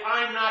 if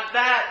I'm not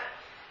that,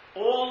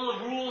 all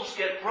the rules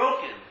get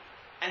broken.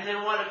 And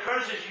then what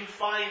occurs is you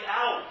find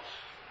out.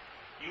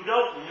 You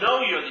don't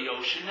know you're the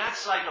ocean.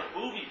 That's like a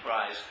booby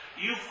prize.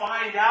 You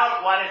find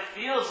out what it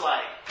feels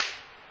like.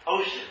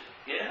 Ocean.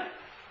 Yeah?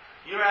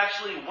 You're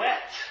actually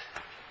wet.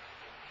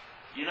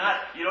 You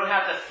don't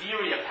have the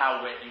theory of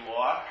how wet you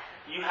are.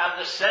 You have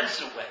the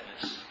sense of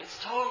wetness.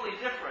 It's totally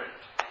different.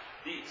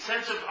 The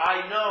sense of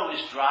I know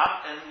is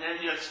dropped, and then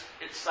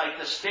it's like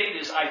the state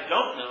is I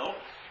don't know,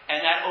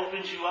 and that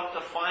opens you up to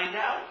find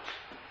out.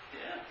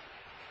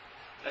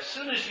 Yeah. As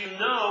soon as you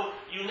know,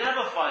 you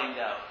never find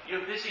out.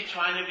 You're busy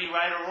trying to be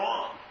right or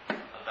wrong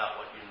about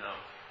what you know.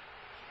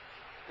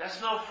 There's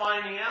no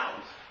finding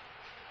out.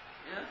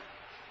 Yeah.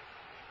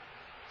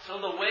 So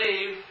the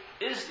wave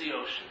is the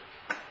ocean.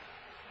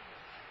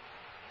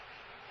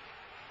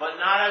 But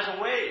not as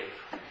a wave.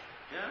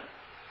 Yeah?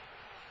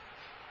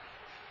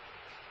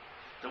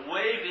 The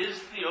wave is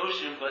the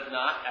ocean, but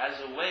not as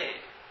a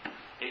wave.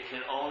 It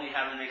can only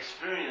have an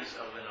experience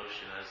of an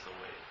ocean as the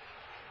wave.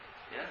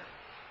 Yeah?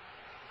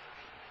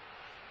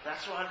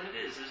 That's what it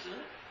is, isn't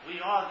it? We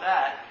are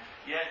that,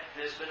 yet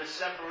there's been a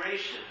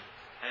separation,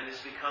 and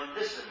it's become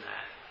this and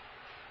that.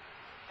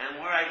 And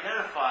we're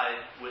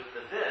identified with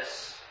the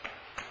this,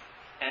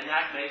 and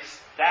that makes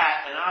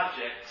that an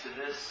object to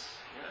this.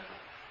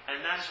 Yeah?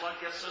 And that's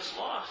what gets us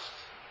lost.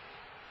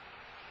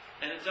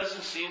 And it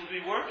doesn't seem to be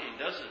working,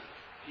 does it?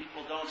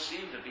 People don't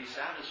seem to be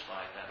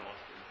satisfied that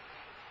often.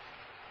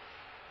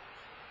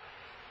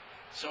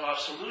 So our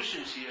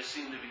solutions here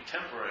seem to be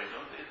temporary,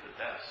 don't they, at the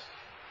best?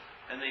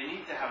 And they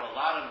need to have a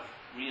lot of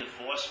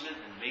reinforcement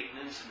and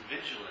maintenance and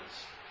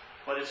vigilance.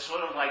 But it's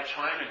sort of like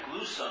trying to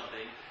glue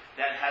something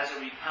that has a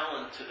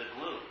repellent to the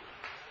glue.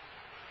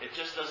 It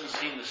just doesn't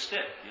seem to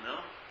stick, you know?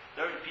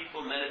 30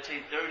 people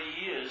meditate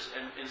 30 years,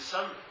 and in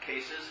some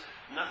cases,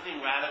 nothing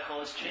radical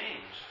has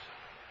changed.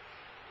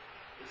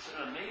 It's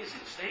an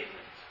amazing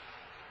statement.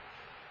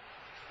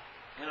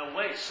 In a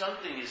way,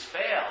 something has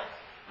failed.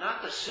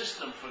 Not the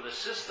system for the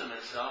system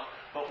itself,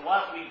 but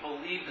what we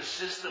believe the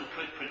system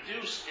could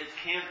produce, it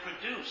can't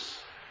produce.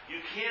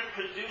 You can't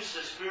produce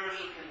a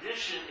spiritual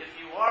condition if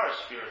you are a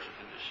spiritual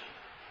condition.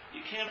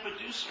 You can't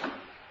produce one.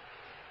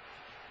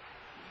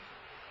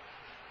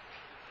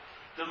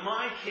 The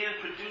mind can't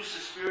produce a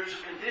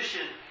spiritual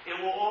condition.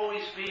 It will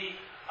always be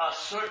a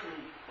certain,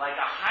 like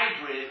a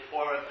hybrid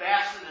or a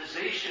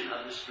bastardization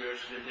of the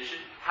spiritual condition,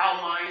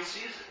 how mind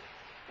sees it.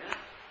 Yeah?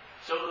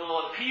 So it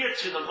will appear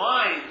to the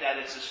mind that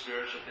it's a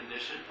spiritual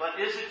condition, but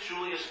is it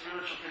truly a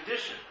spiritual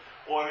condition?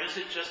 Or is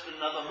it just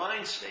another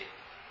mind state?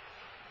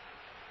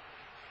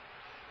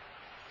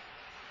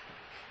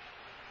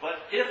 But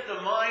if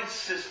the mind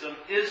system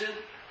isn't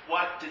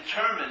what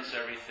determines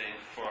everything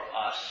for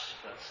us,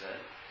 let's say,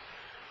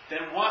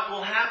 then what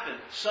will happen?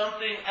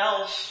 Something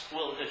else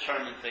will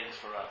determine things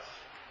for us.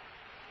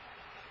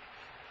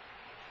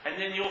 And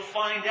then you'll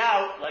find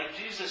out, like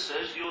Jesus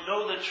says, you'll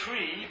know the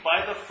tree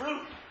by the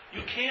fruit.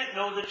 You can't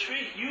know the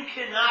tree. You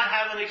cannot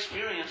have an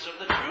experience of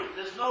the truth.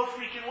 There's no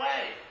freaking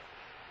way.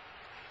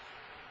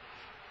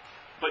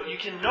 But you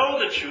can know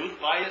the truth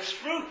by its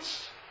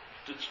fruits.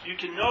 You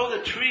can know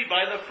the tree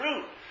by the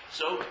fruit.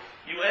 So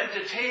you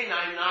entertain,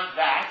 I'm not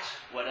that,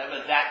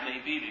 whatever that may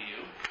be to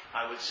you.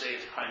 I would say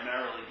it's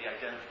primarily the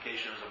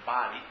identification as a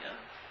body. Yeah?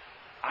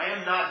 I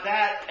am not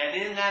that,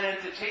 and in that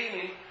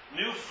entertaining,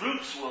 new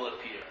fruits will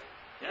appear.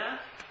 Yeah?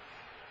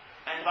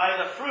 And by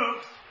the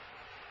fruit,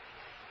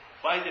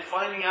 by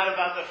finding out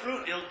about the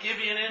fruit, it'll give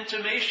you an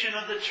intimation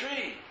of the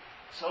tree.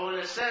 So in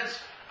a sense,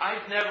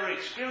 I've never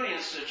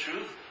experienced the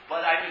truth,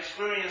 but I've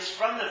experienced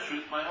from the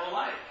truth my whole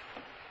life.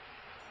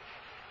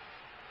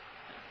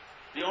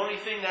 The only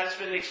thing that's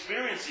been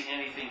experiencing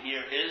anything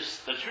here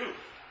is the truth.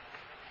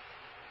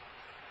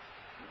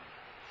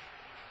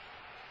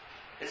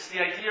 It's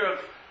the idea of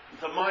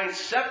the mind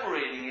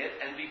separating it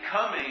and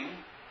becoming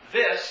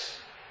this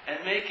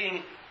and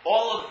making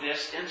all of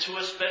this into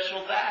a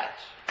special that.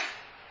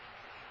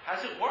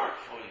 How's it work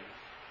for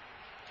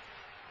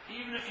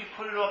you? Even if you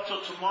put it off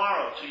till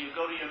tomorrow, till you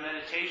go to your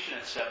meditation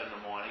at 7 in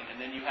the morning,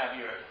 and then you have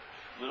your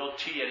little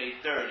tea at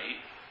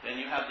 8:30, then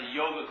you have the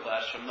yoga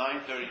class from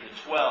 9:30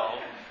 to 12,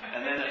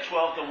 and then at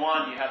 12 to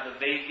 1 you have the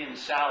bacon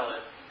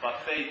salad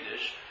buffet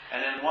dish,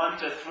 and then 1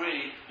 to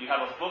 3 you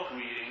have a book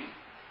reading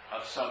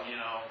of some,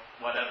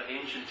 whatever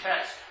ancient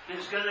text.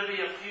 There's going to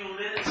be a few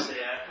minutes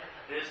there.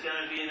 There's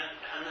going to be an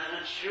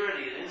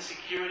unsurety, an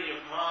insecurity of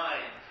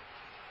mind.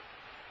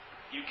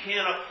 You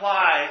can't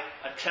apply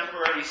a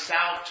temporary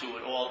salve to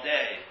it all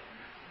day.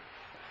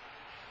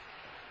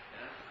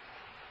 Yeah?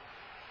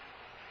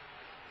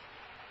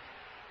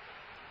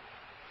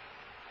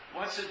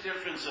 What's the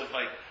difference of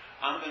I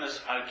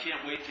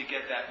can't wait to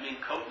get that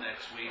mink coat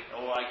next week,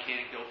 or I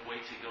can't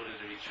wait to go to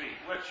the retreat?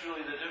 What's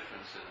really the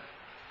difference in it?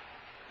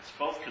 It's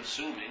both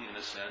consuming, in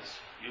a sense.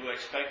 You're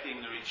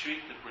expecting the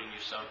retreat to bring you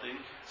something.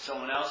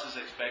 Someone else is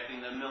expecting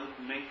the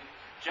mink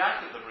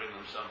jacket to bring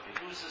them something.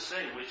 Who's to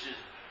say which is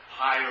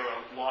higher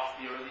or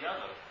loftier or the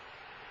other?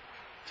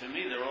 To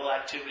me, they're all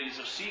activities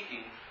of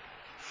seeking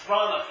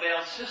from a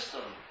failed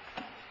system,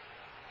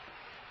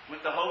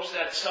 with the hopes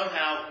that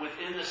somehow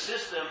within the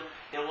system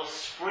it will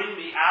spring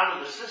me out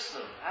of the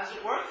system. Has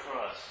it worked for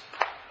us?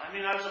 I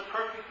mean, I was a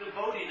perfect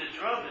devotee to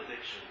drug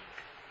addiction.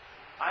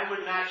 I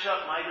would match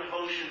up my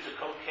devotion to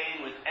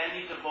cocaine with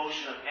any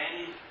devotion of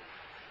any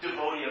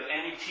devotee of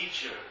any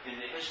teacher in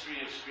the history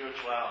of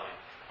spirituality.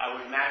 I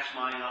would match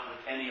mine up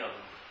with any of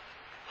them.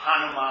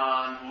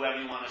 Hanuman,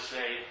 whoever you want to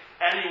say,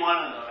 any one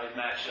of them I'd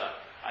match up.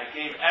 I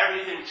gave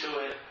everything to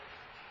it.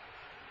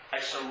 I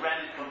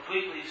surrendered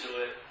completely to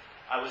it.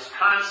 I was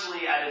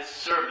constantly at its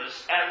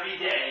service every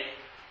day.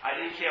 I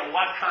didn't care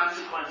what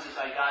consequences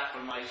I got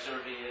from my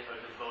serving it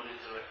or devoted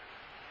to it.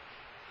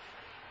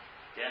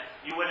 Yeah?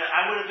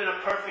 I would have been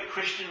a perfect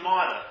Christian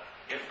martyr.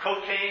 If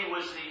cocaine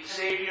was the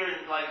savior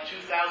in like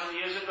 2,000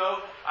 years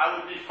ago, I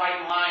would be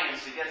fighting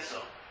lions to get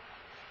some.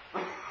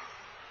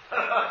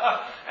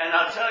 And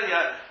I'll tell you,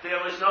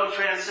 there was no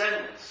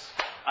transcendence.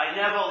 I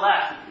never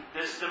left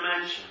this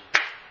dimension.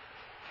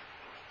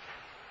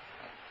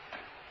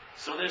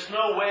 So there's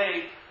no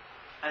way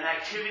an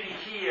activity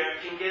here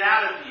can get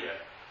out of here.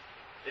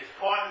 It's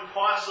part and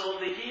parcel of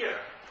the here.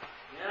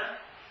 Yeah?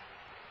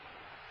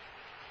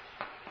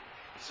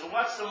 So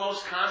what's the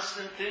most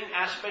constant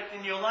aspect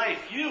in your life?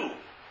 You.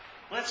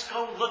 Let's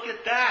go look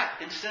at that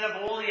instead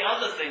of all the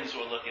other things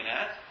we're looking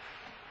at.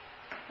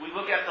 We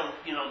look at the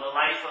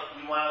life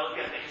of, we want to look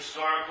at the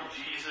historical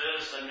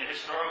Jesus and the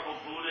historical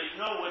Buddha.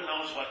 No one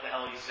knows what the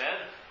hell he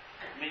said.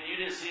 I mean, you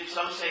didn't see him.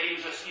 Some say he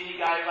was a skinny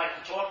guy who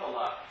liked to talk a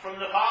lot. From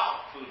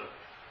Nepal, Buddha.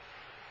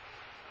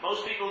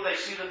 Most people, they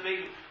see the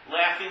big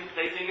laughing,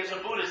 they think it's a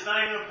Buddha. It's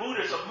not even a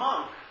Buddha, it's a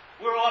monk.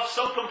 We're off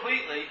so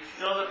completely.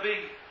 The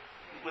big,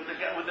 with the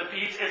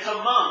beads, it's a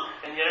monk.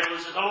 And yet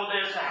everyone says, oh,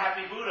 there's a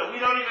happy Buddha. We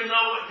don't even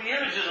know what the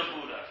image is of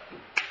Buddha.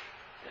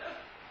 Yeah.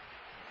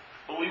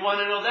 But we want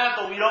to know that,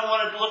 but we don't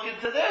want to look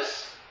into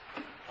this.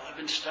 Well, I've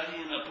been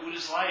studying the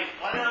Buddha's life.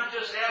 Why don't I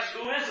just ask,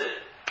 who is it?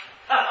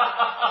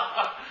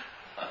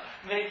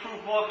 May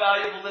prove more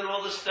valuable than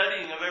all the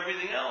studying of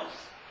everything else.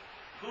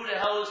 Who the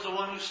hell is the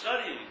one who's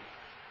studying?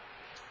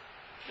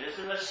 There's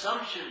an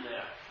assumption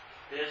there.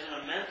 There's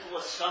a mental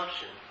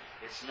assumption.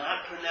 It's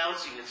not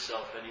pronouncing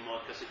itself anymore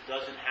because it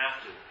doesn't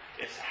have to.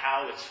 It's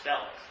how it's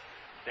felt.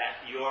 That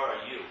you're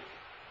a you.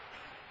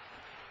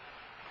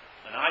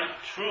 And I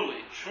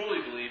truly,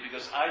 truly believe,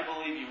 because I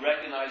believe you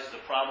recognize the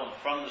problem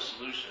from the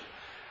solution,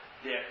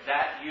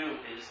 that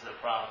you is the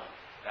problem.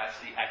 That's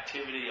the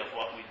activity of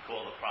what we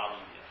call the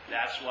problem here.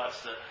 That's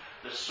what's the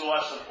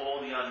source of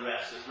all the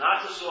unrest. It's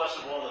not the source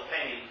of all the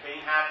pain. Pain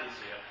happens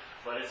here.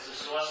 But it's the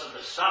source of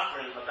the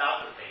suffering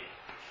about the pain.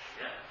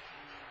 Yeah.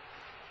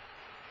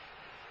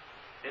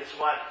 It's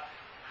what,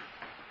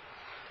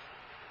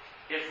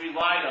 if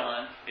relied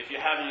on, if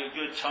you're having a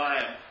good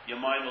time,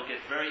 your mind will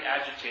get very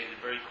agitated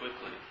very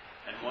quickly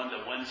and wonder,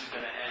 when's it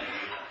going to end?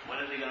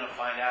 When are they going to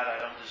find out I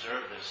don't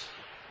deserve this?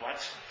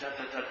 What's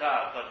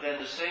da-da-da-da? But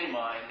then the same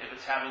mind, if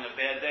it's having a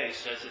bad day,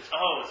 says it's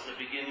the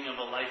beginning of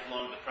a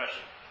lifelong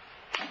depression.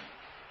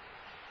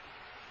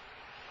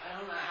 I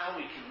don't know how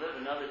we can live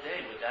another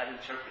day without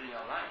interpreting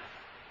our life.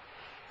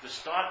 To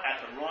start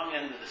at the wrong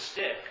end of the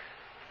stick.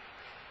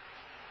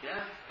 Yeah?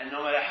 And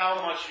no matter how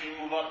much you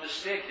move up the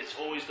stick, it's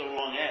always the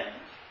wrong end.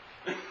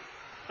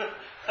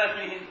 I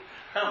mean,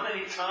 how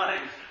many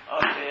times?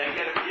 Okay, I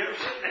get a beer.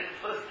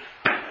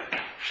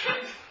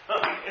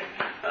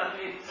 I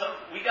mean,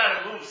 we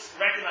got to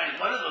recognize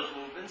one of those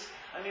movements.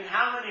 I mean,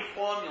 how many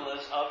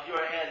formulas of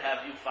your head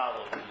have you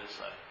followed in this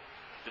life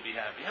to be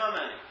happy? How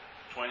many?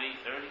 20,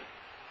 30?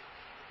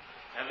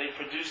 Have they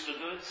produced the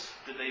goods?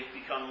 Did they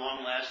become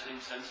long-lasting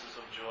senses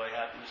of joy,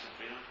 happiness, and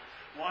freedom?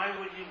 Why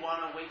would you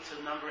want to wait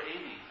till number 80,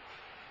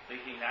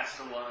 thinking that's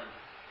the one?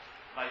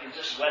 If I can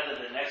just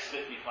weather the next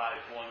 55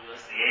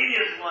 formulas, the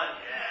 80th one,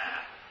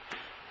 yeah.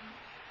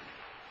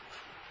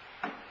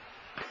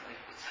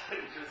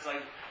 It's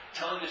like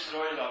telling a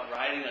story about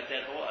riding a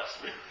dead horse.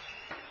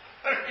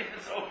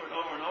 It's over and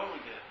over and over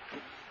again.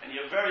 And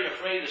you're very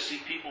afraid to see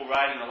people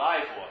riding a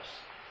live horse.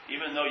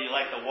 Even though you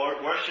like to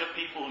worship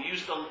people who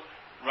used to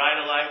ride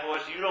a live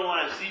horse, you don't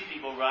want to see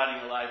people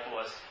riding a live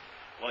horse.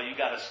 Well, you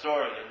got a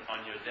story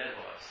on your dead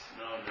horse.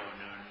 No.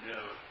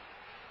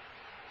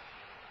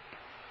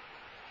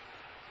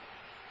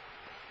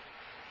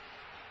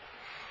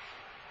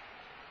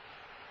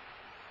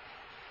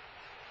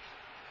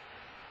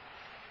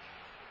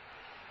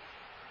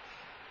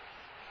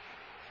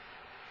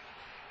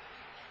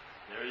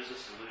 There is a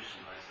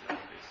solution, I say.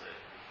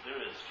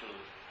 There is,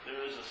 truly.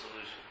 There is a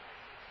solution.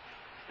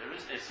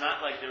 It's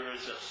not like there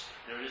is a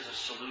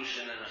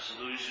solution and a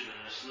solution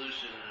and a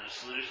solution and a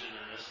solution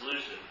and a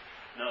solution.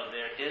 No,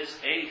 there is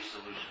a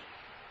solution.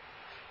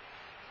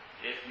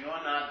 If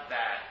you're not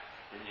that,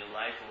 then your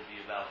life will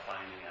be about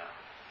finding out.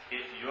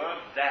 If you're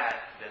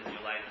that, then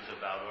your life is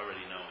about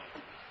already knowing.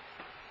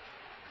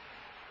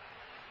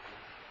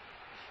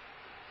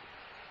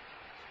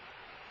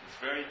 It's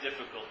very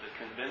difficult to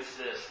convince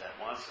this that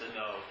wants to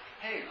know,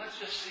 hey, let's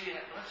just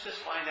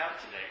find out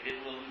today. It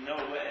will no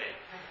way.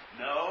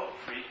 No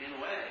freaking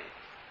way.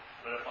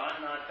 But if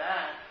I'm not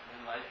that,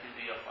 And life can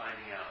be a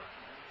finding out.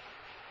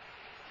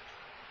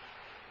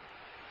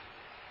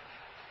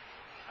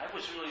 I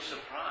was really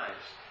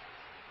surprised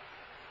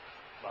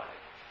by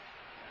it.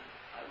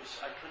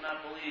 I could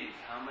not believe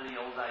how many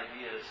old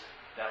ideas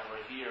that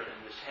were here in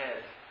this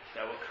head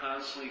that were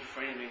constantly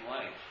framing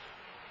life.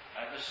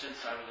 Ever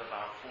since I was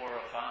about 4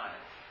 or 5,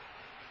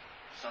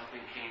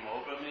 something came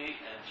over me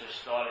and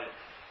just started.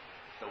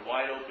 The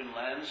wide open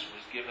lens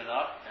was given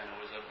up, and it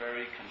was a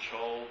very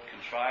controlled,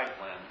 contrived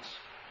lens.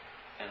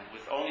 And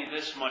with only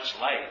this much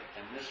light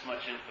and this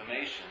much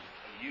information,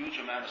 a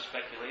huge amount of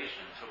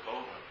speculation took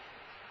over.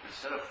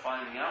 Instead of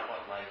finding out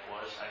what life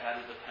was, I had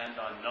to depend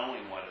on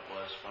knowing what it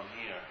was from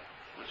here,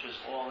 which was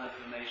all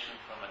information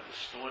from a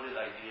distorted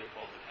idea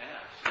called the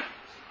past.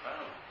 It's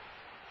incredible.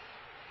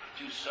 It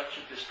produced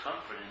such a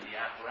discomfort in the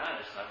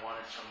apparatus, I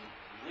wanted some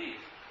relief,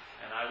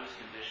 and I was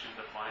conditioned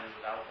to find it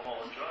with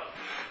alcohol and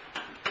drugs.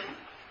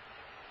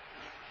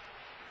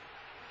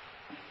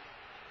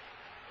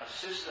 A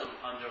system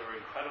under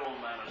an incredible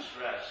amount of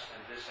stress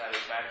and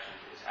dissatisfaction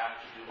is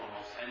apt to do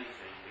almost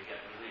anything to get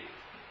relief,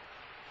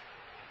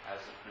 as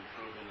has been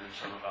proven in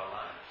some of our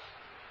lives.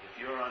 If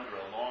you're under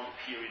a long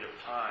period of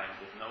time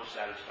with no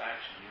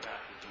satisfaction, you have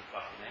to do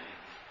fucking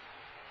anything.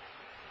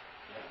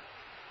 Yeah.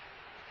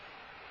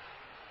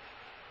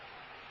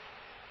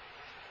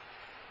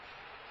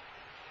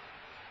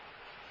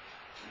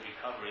 In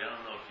recovery, I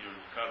don't know if you're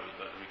in recovery,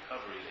 but in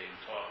recovery they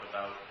talk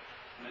about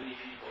many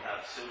people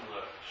have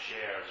similar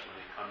shares when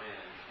they come in.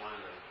 And one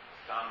of the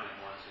dominant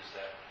ones is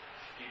that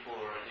people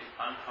are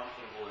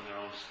uncomfortable in their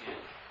own skin.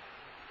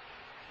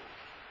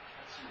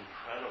 That's an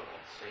incredible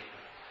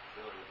statement,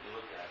 really, if you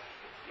look at it.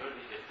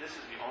 If this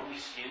is the only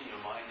skin your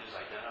mind is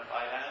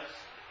identified as,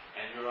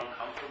 and you're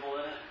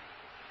uncomfortable in it,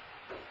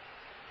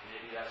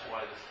 maybe that's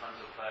why there's tons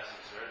of plastic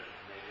surgery.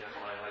 Maybe that's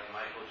why, like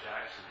Michael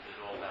Jackson did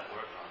all that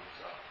work on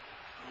himself.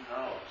 Who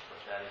knows?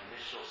 But that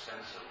initial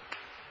sense of,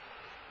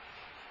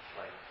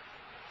 like,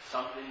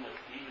 something of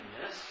even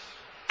this,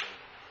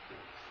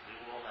 do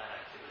all that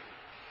activity.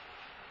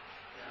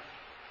 Yeah.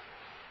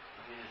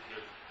 I mean, if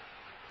you're,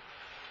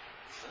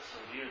 that's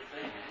a weird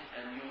thing, eh?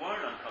 And you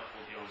weren't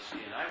uncomfortable with your own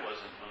skin. I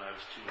wasn't when I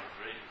was 2 or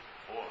 3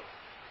 or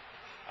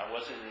 4. I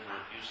wasn't in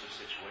an abusive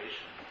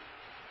situation.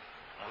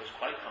 I was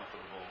quite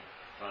comfortable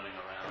running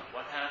around.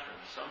 What happened?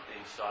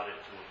 Something started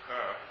to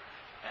occur,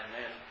 and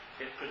then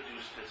it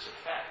produced its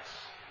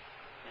effects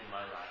in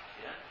my life,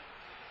 yeah?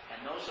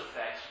 And those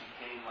effects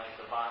became like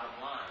the bottom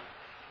line.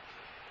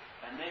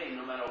 And they,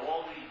 no matter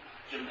all the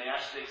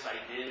gymnastics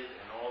I did,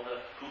 and all the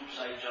hoops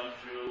I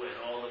jumped through, and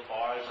all the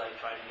bars I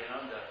tried to get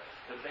under,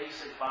 the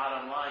basic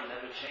bottom line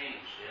never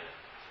changed, yeah?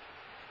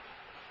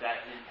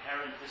 That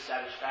inherent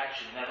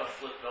dissatisfaction never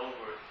flipped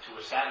over to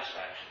a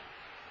satisfaction.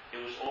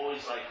 It was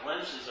always like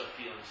glimpses of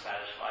feeling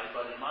satisfied,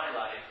 but in my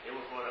life, they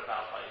were brought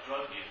about by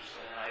drug use,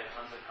 and I had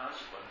tons of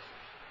consequences.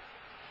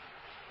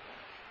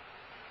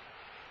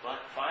 But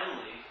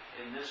finally,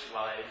 in this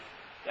life,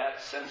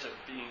 that sense of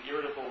being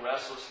irritable,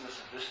 restlessness,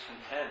 and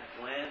discontent,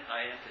 when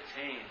I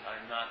entertain,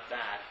 I'm not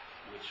that,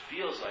 which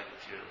feels like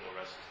it's irritable,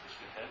 restless,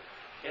 discontent,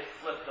 it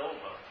flipped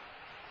over.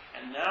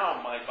 And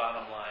now my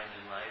bottom line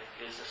in life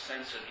is a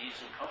sense of ease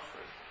and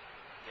comfort.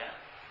 Yeah?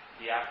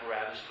 The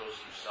apparatus goes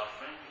through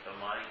suffering, the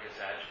mind gets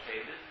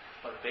agitated,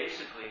 but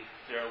basically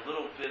they're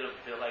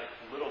like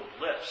little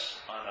blips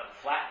on a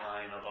flat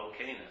line of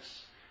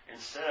okayness.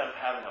 Instead of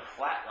having a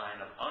flat line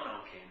of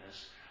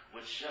un-okayness,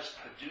 which just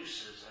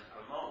produces and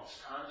promotes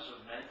tons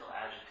of mental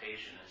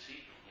agitation and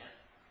seeking. Yeah?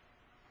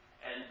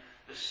 And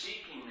the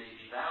seeking may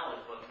be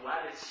valid, but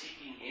what it's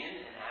seeking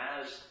in and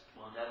as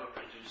will never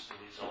produce the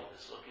result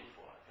it's looking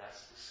for.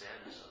 That's the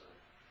sadness of it.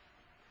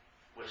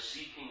 We're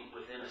seeking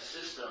within a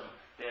system,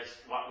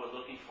 what we're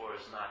looking for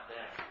is not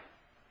there.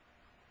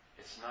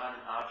 It's not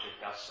an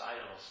object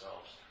outside of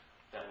ourselves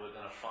that we're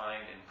going to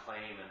find and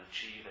claim and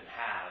achieve and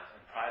have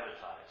and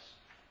privatize.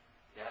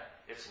 Yeah?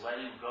 It's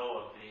letting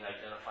go of being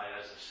identified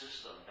as a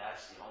system.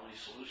 That's the only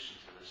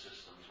solution to the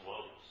system's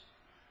woes.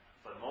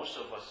 But most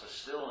of us are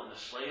still in the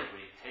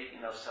slavery,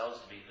 taking ourselves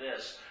to be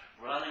this,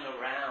 running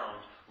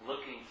around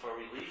looking for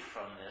relief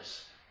from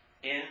this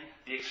in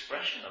the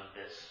expression of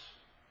this.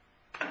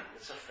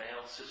 It's a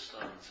failed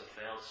system. It's a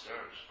failed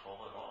search.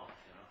 Call it off,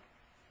 you know.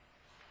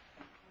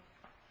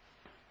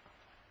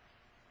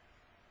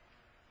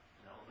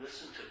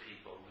 Listen to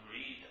people.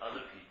 Read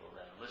other people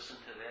then. Listen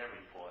to their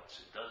reports.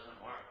 It doesn't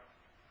work.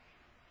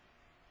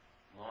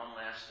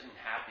 Long-lasting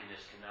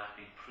happiness cannot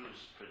be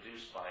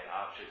produced by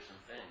objects and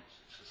things.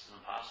 It's just an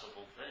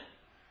impossible thing.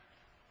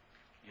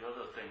 You're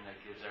the thing that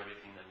gives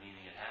everything the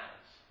meaning it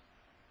has.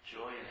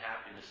 Joy and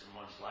happiness in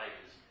one's life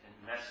is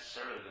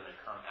necessarily going to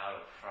come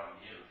out from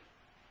you.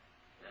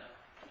 Yeah.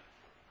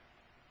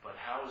 But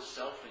how is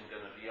selfing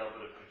going to be able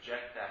to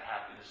project that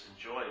happiness and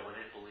joy when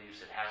it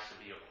believes it has to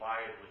be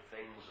acquired with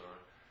things or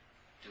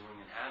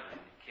doing and having?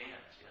 It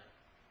can't, yeah.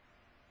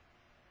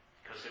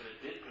 Because if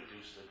it did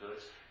produce the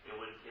goods, it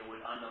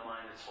would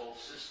undermine its whole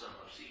system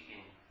of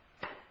seeking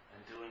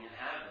and doing and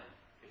having.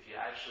 If you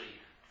actually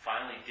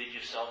finally did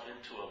yourself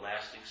into a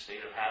lasting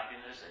state of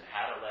happiness and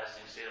had a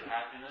lasting state of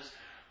happiness,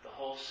 the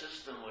whole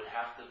system would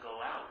have to go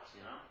out,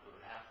 It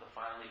would have to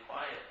finally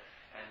quiet.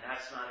 And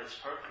that's not its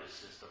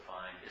purpose, is to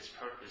find. Its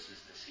purpose is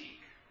to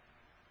seek.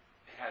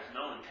 It has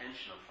no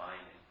intention of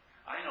finding.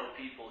 I know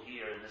people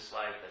here in this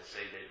life that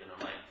say they've been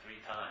enlightened 3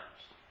 times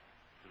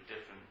through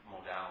different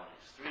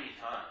modalities. 3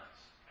 times.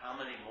 How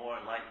many more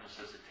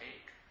enlightenments does it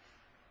take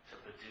to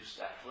produce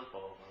that flip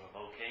over of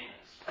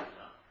okayness,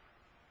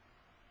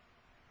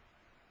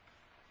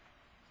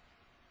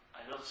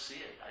 I don't see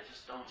it. I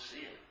just don't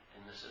see it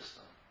in the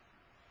system.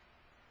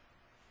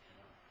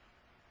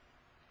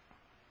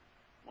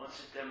 Once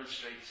it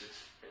demonstrates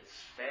its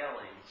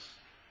failings,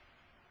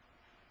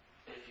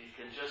 if you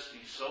can just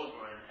be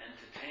sober and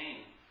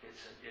entertain,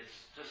 it's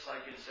just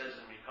like it says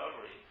in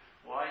recovery.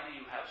 Why do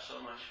you have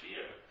so much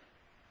fear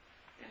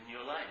in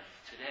your life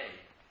today?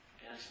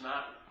 And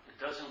it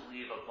doesn't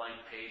leave a blank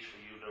page for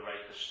you to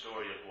write the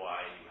story of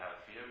why you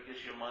have fear,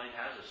 because your mind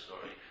has a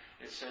story.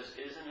 It says,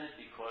 isn't it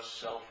because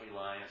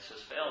self-reliance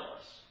has failed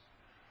us?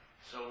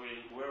 So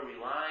we're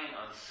relying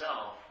on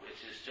self, which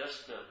is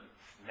just the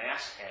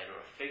masthead or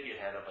a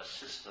figurehead of a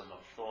system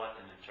of thought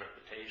and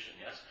interpretation,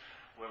 yes?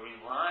 We're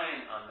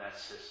relying on that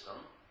system,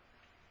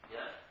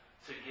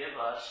 to give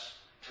us,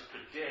 to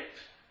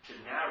predict, to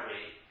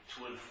narrate,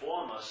 to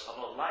inform us of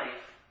a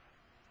life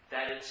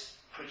that it's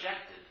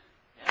projected,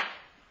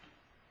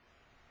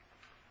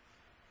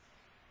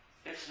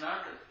 It's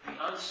not the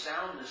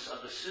unsoundness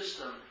of the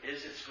system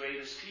is its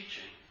greatest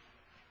teaching.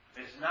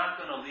 It's not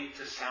going to lead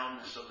to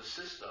soundness of the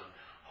system.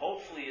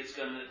 Hopefully it's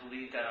going to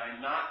lead that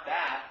I'm not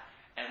that,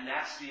 and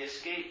that's the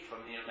escape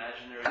from the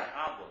imaginary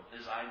problem,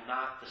 is I'm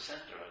not the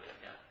center of it.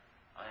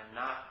 I am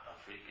not a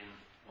freaking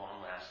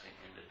long-lasting,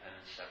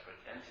 independent, separate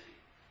entity.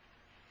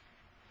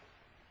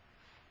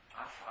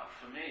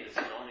 For me, it's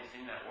the only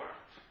thing that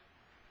worked.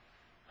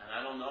 And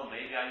I don't know,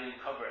 maybe I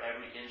didn't cover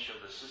every inch of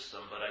the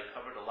system, but I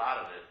covered a lot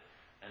of it.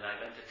 And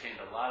I've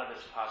entertained a lot of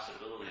its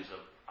possibilities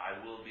of I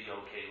will be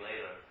okay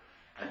later.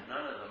 And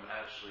none of them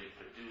actually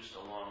produced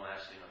a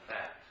long-lasting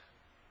effect,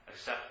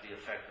 except the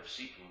effect of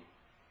seeking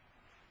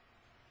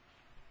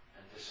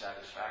and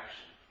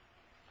dissatisfaction.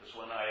 Because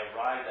when I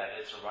arrived at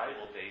its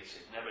arrival dates,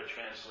 it never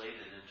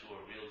translated into a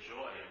real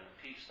joy and a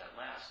peace that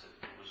lasted.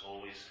 It was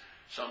always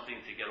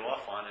something to get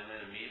off on, and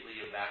then immediately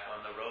you're back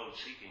on the road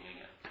seeking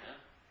again.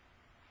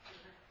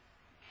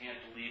 Can't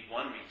leave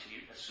one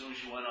retreat. As soon as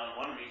you went on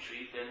one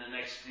retreat, then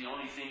the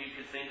only thing you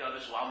could think of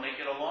is, well, I'll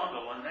make it a longer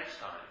one next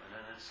time. And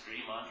then it's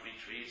 3-month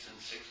retreats and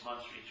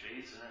 6-month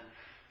retreats, and then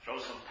throw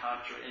some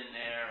tantra in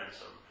there and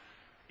some,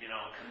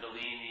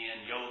 kundalini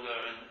and yoga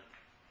and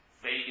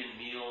vegan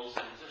meals,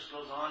 and it just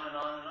goes on and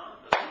on and on.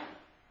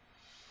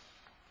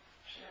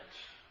 Shit.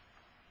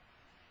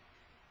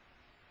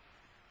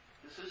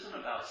 This isn't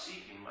about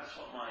seeking. That's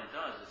what mind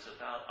does. It's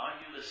about, are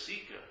you the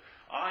seeker?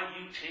 Are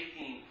you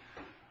taking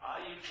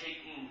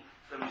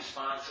the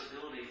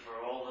responsibility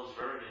for all those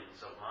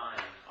verbings of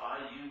mind?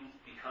 Are you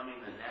becoming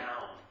the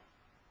noun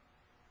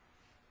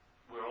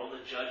where all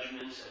the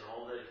judgments and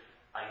all the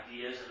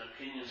ideas and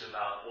opinions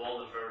about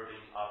all the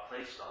verbing are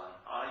placed on?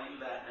 Are you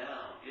that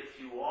noun? If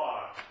you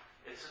are,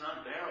 it's an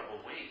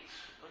unbearable weight.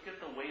 Look at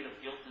the weight of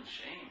guilt and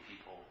shame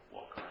people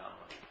walk around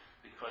with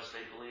because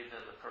they believe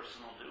they're the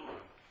personal doer.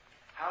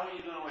 How are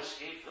you going to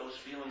escape those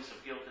feelings of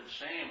guilt and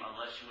shame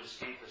unless you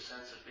escape the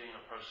sense of being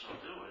a personal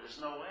doer?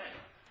 There's no way.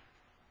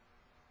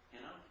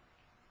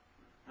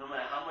 No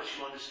matter how much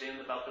you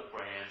understand about the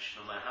branch,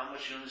 no matter how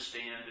much you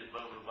understand it,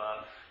 blah, blah,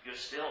 blah, you're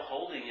still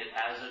holding it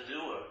as a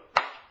doer.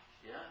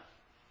 Yeah?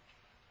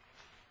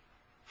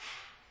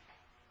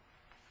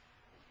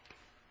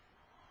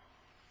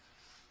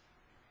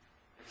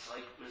 It's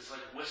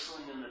like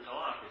whistling in the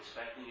dark,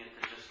 expecting it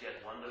to just get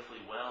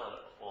wonderfully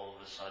well all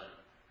of a sudden.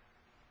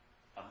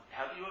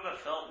 Have you ever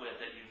felt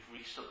that you've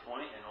reached a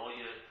point and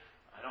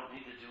I don't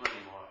need to do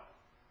anymore?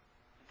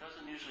 It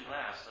doesn't usually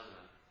last, does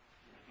it?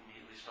 You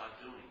immediately start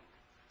doing.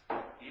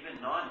 Even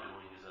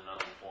non-doing is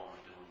another form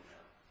of doing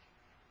that.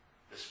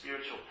 The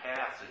spiritual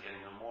paths are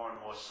getting more and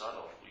more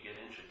subtle. We get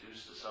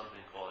introduced to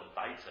something called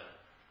Advaita,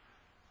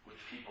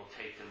 which people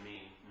take to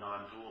mean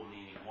non-dual,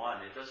 meaning one.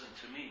 It doesn't,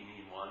 to me,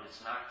 mean one.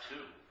 It's not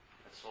two.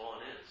 That's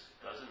all it is.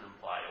 It doesn't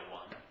imply a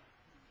one.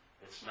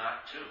 It's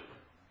not two.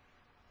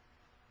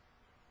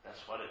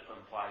 That's what it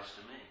implies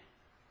to me.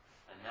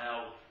 And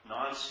now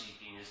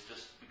non-seeking has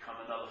just become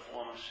another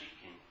form of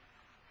seeking.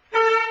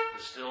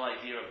 The still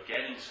idea of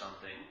getting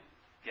something,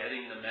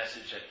 getting the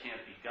message that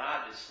can't be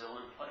got, is still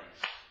in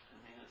place. I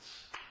mean,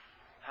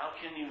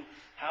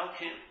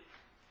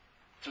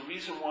 the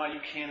reason why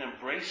you can't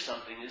embrace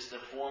something is the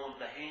form of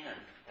the hand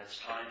that's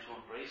trying to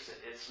embrace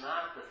it. It's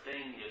not the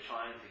thing you're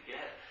trying to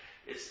get.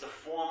 It's the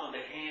form of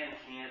the hand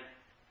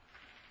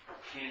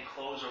can't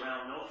close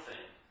around no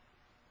thing.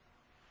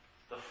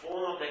 The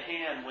form of the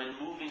hand, when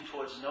moving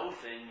towards no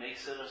thing,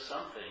 makes it a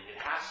something. It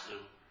has to.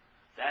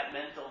 That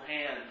mental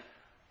hand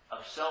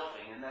of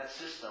selfing in that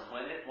system,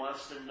 when it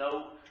wants to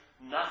know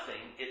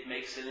nothing, it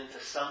makes it into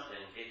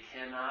something. It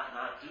cannot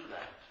not do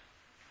that.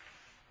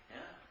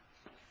 Yeah?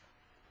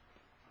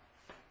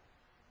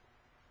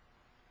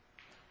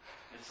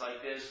 It's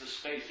like there's the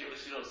space. You ever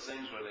see those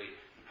things where you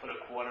put a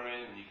quarter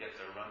in and you get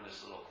to run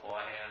this little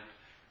claw hand?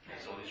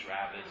 There's all these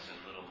rabbits and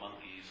little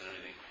monkeys and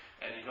everything.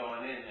 And you're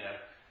going in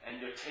there and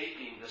you're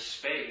taking the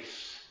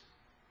space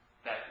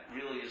that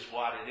really is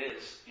what it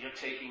is. You're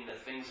taking the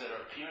things that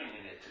are appearing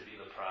in it to be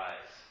the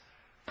prize.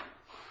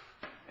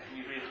 And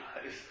you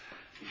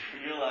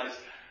realize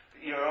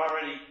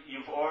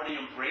you've already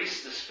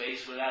embraced the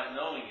space without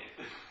knowing it.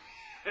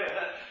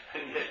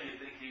 And yet you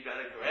think you got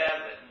to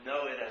grab it and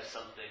know it as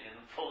something and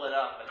pull it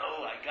up and,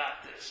 oh, I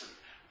got this, and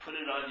put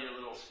it on your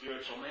little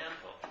spiritual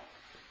mantle.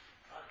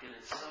 Fucking,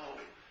 it's so,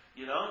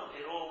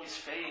 it always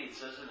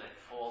fades, doesn't it?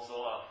 Falls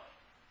off,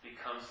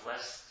 becomes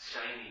less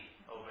shiny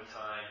over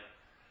time.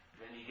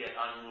 Then you get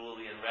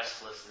unruly and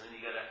restless, and then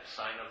you got to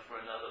sign up for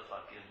another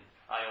fucking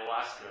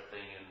ayahuasca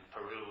thing in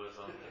Peru or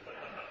something.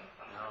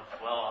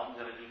 Well, I'm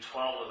going to do 12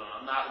 of them.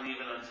 I'm not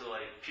leaving until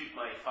I puke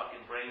my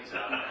fucking brains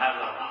out and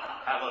have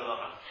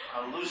a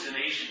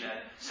hallucination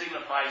that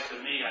signifies to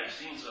me I've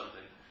seen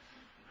something.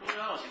 Who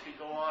knows? It could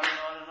go on and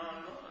on and on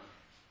and on.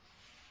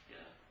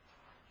 Yeah.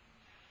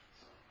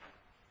 So,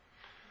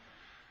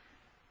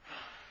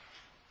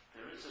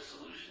 there is a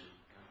solution.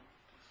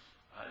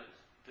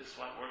 This is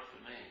what worked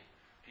for me.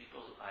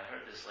 I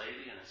heard this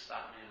lady and it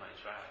stopped me in my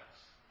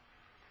tracks.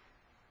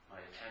 My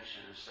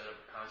attention, instead of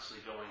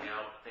constantly going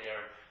out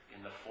there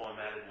in the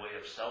formatted way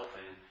of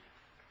selfing,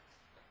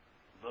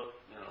 look,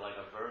 like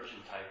a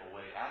virgin type of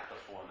way at the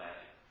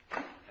formatting.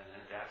 And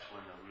then that's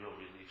when the real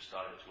relief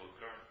started to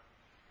occur.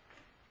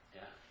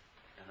 Yeah.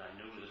 And I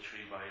knew the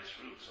tree by its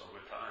roots over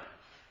time.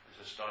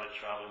 As I started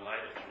traveling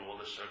lighter through all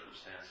the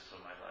circumstances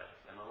of my life.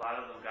 And a lot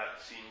of them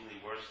got seemingly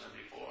worse than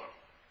before.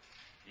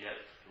 Yet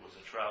it was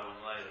a traveling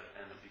lighter,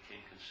 and it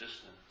became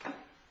consistent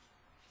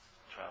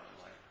traveling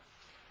lighter.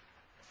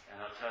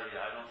 And I'll tell you,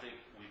 I don't think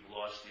we've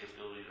lost the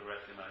ability to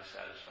recognize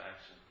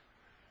satisfaction.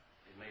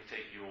 It may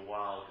take you a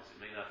while because it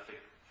may not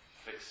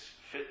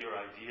fit your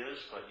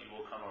ideas, but you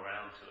will come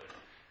around to it.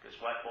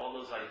 Because what all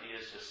those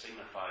ideas just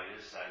signify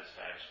is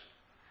satisfaction.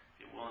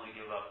 If you're willing to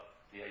give up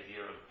the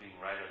idea of being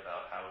right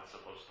about how it's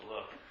supposed to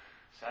look,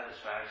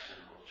 satisfaction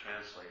will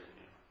translate in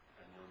you,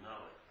 and you'll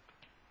know it.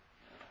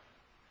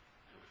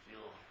 You'll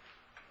feel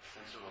a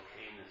sense of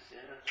okayness.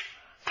 Yeah,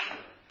 it's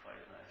really quite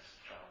a nice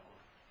travel.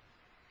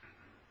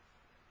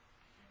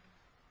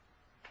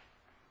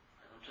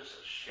 And I'm just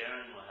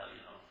sharing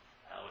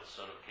how it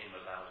sort of came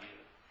about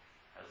here.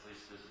 At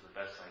least this is the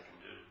best I can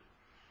do.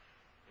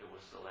 It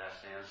was the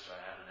last answer.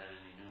 I haven't had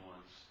any new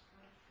ones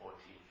in 14,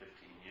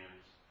 15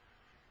 years.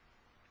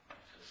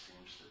 It just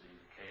seems to be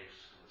the case.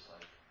 It was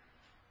like,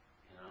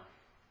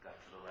 got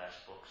to the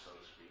last book, so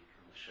to speak,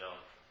 on the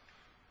shelf.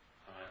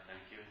 All right,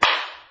 thank you.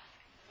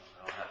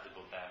 I don't have to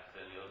go back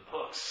to any other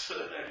books.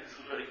 It's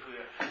very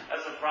clear.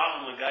 That's the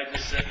problem. The guy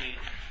just sent me,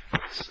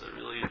 it's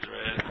really a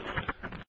drag.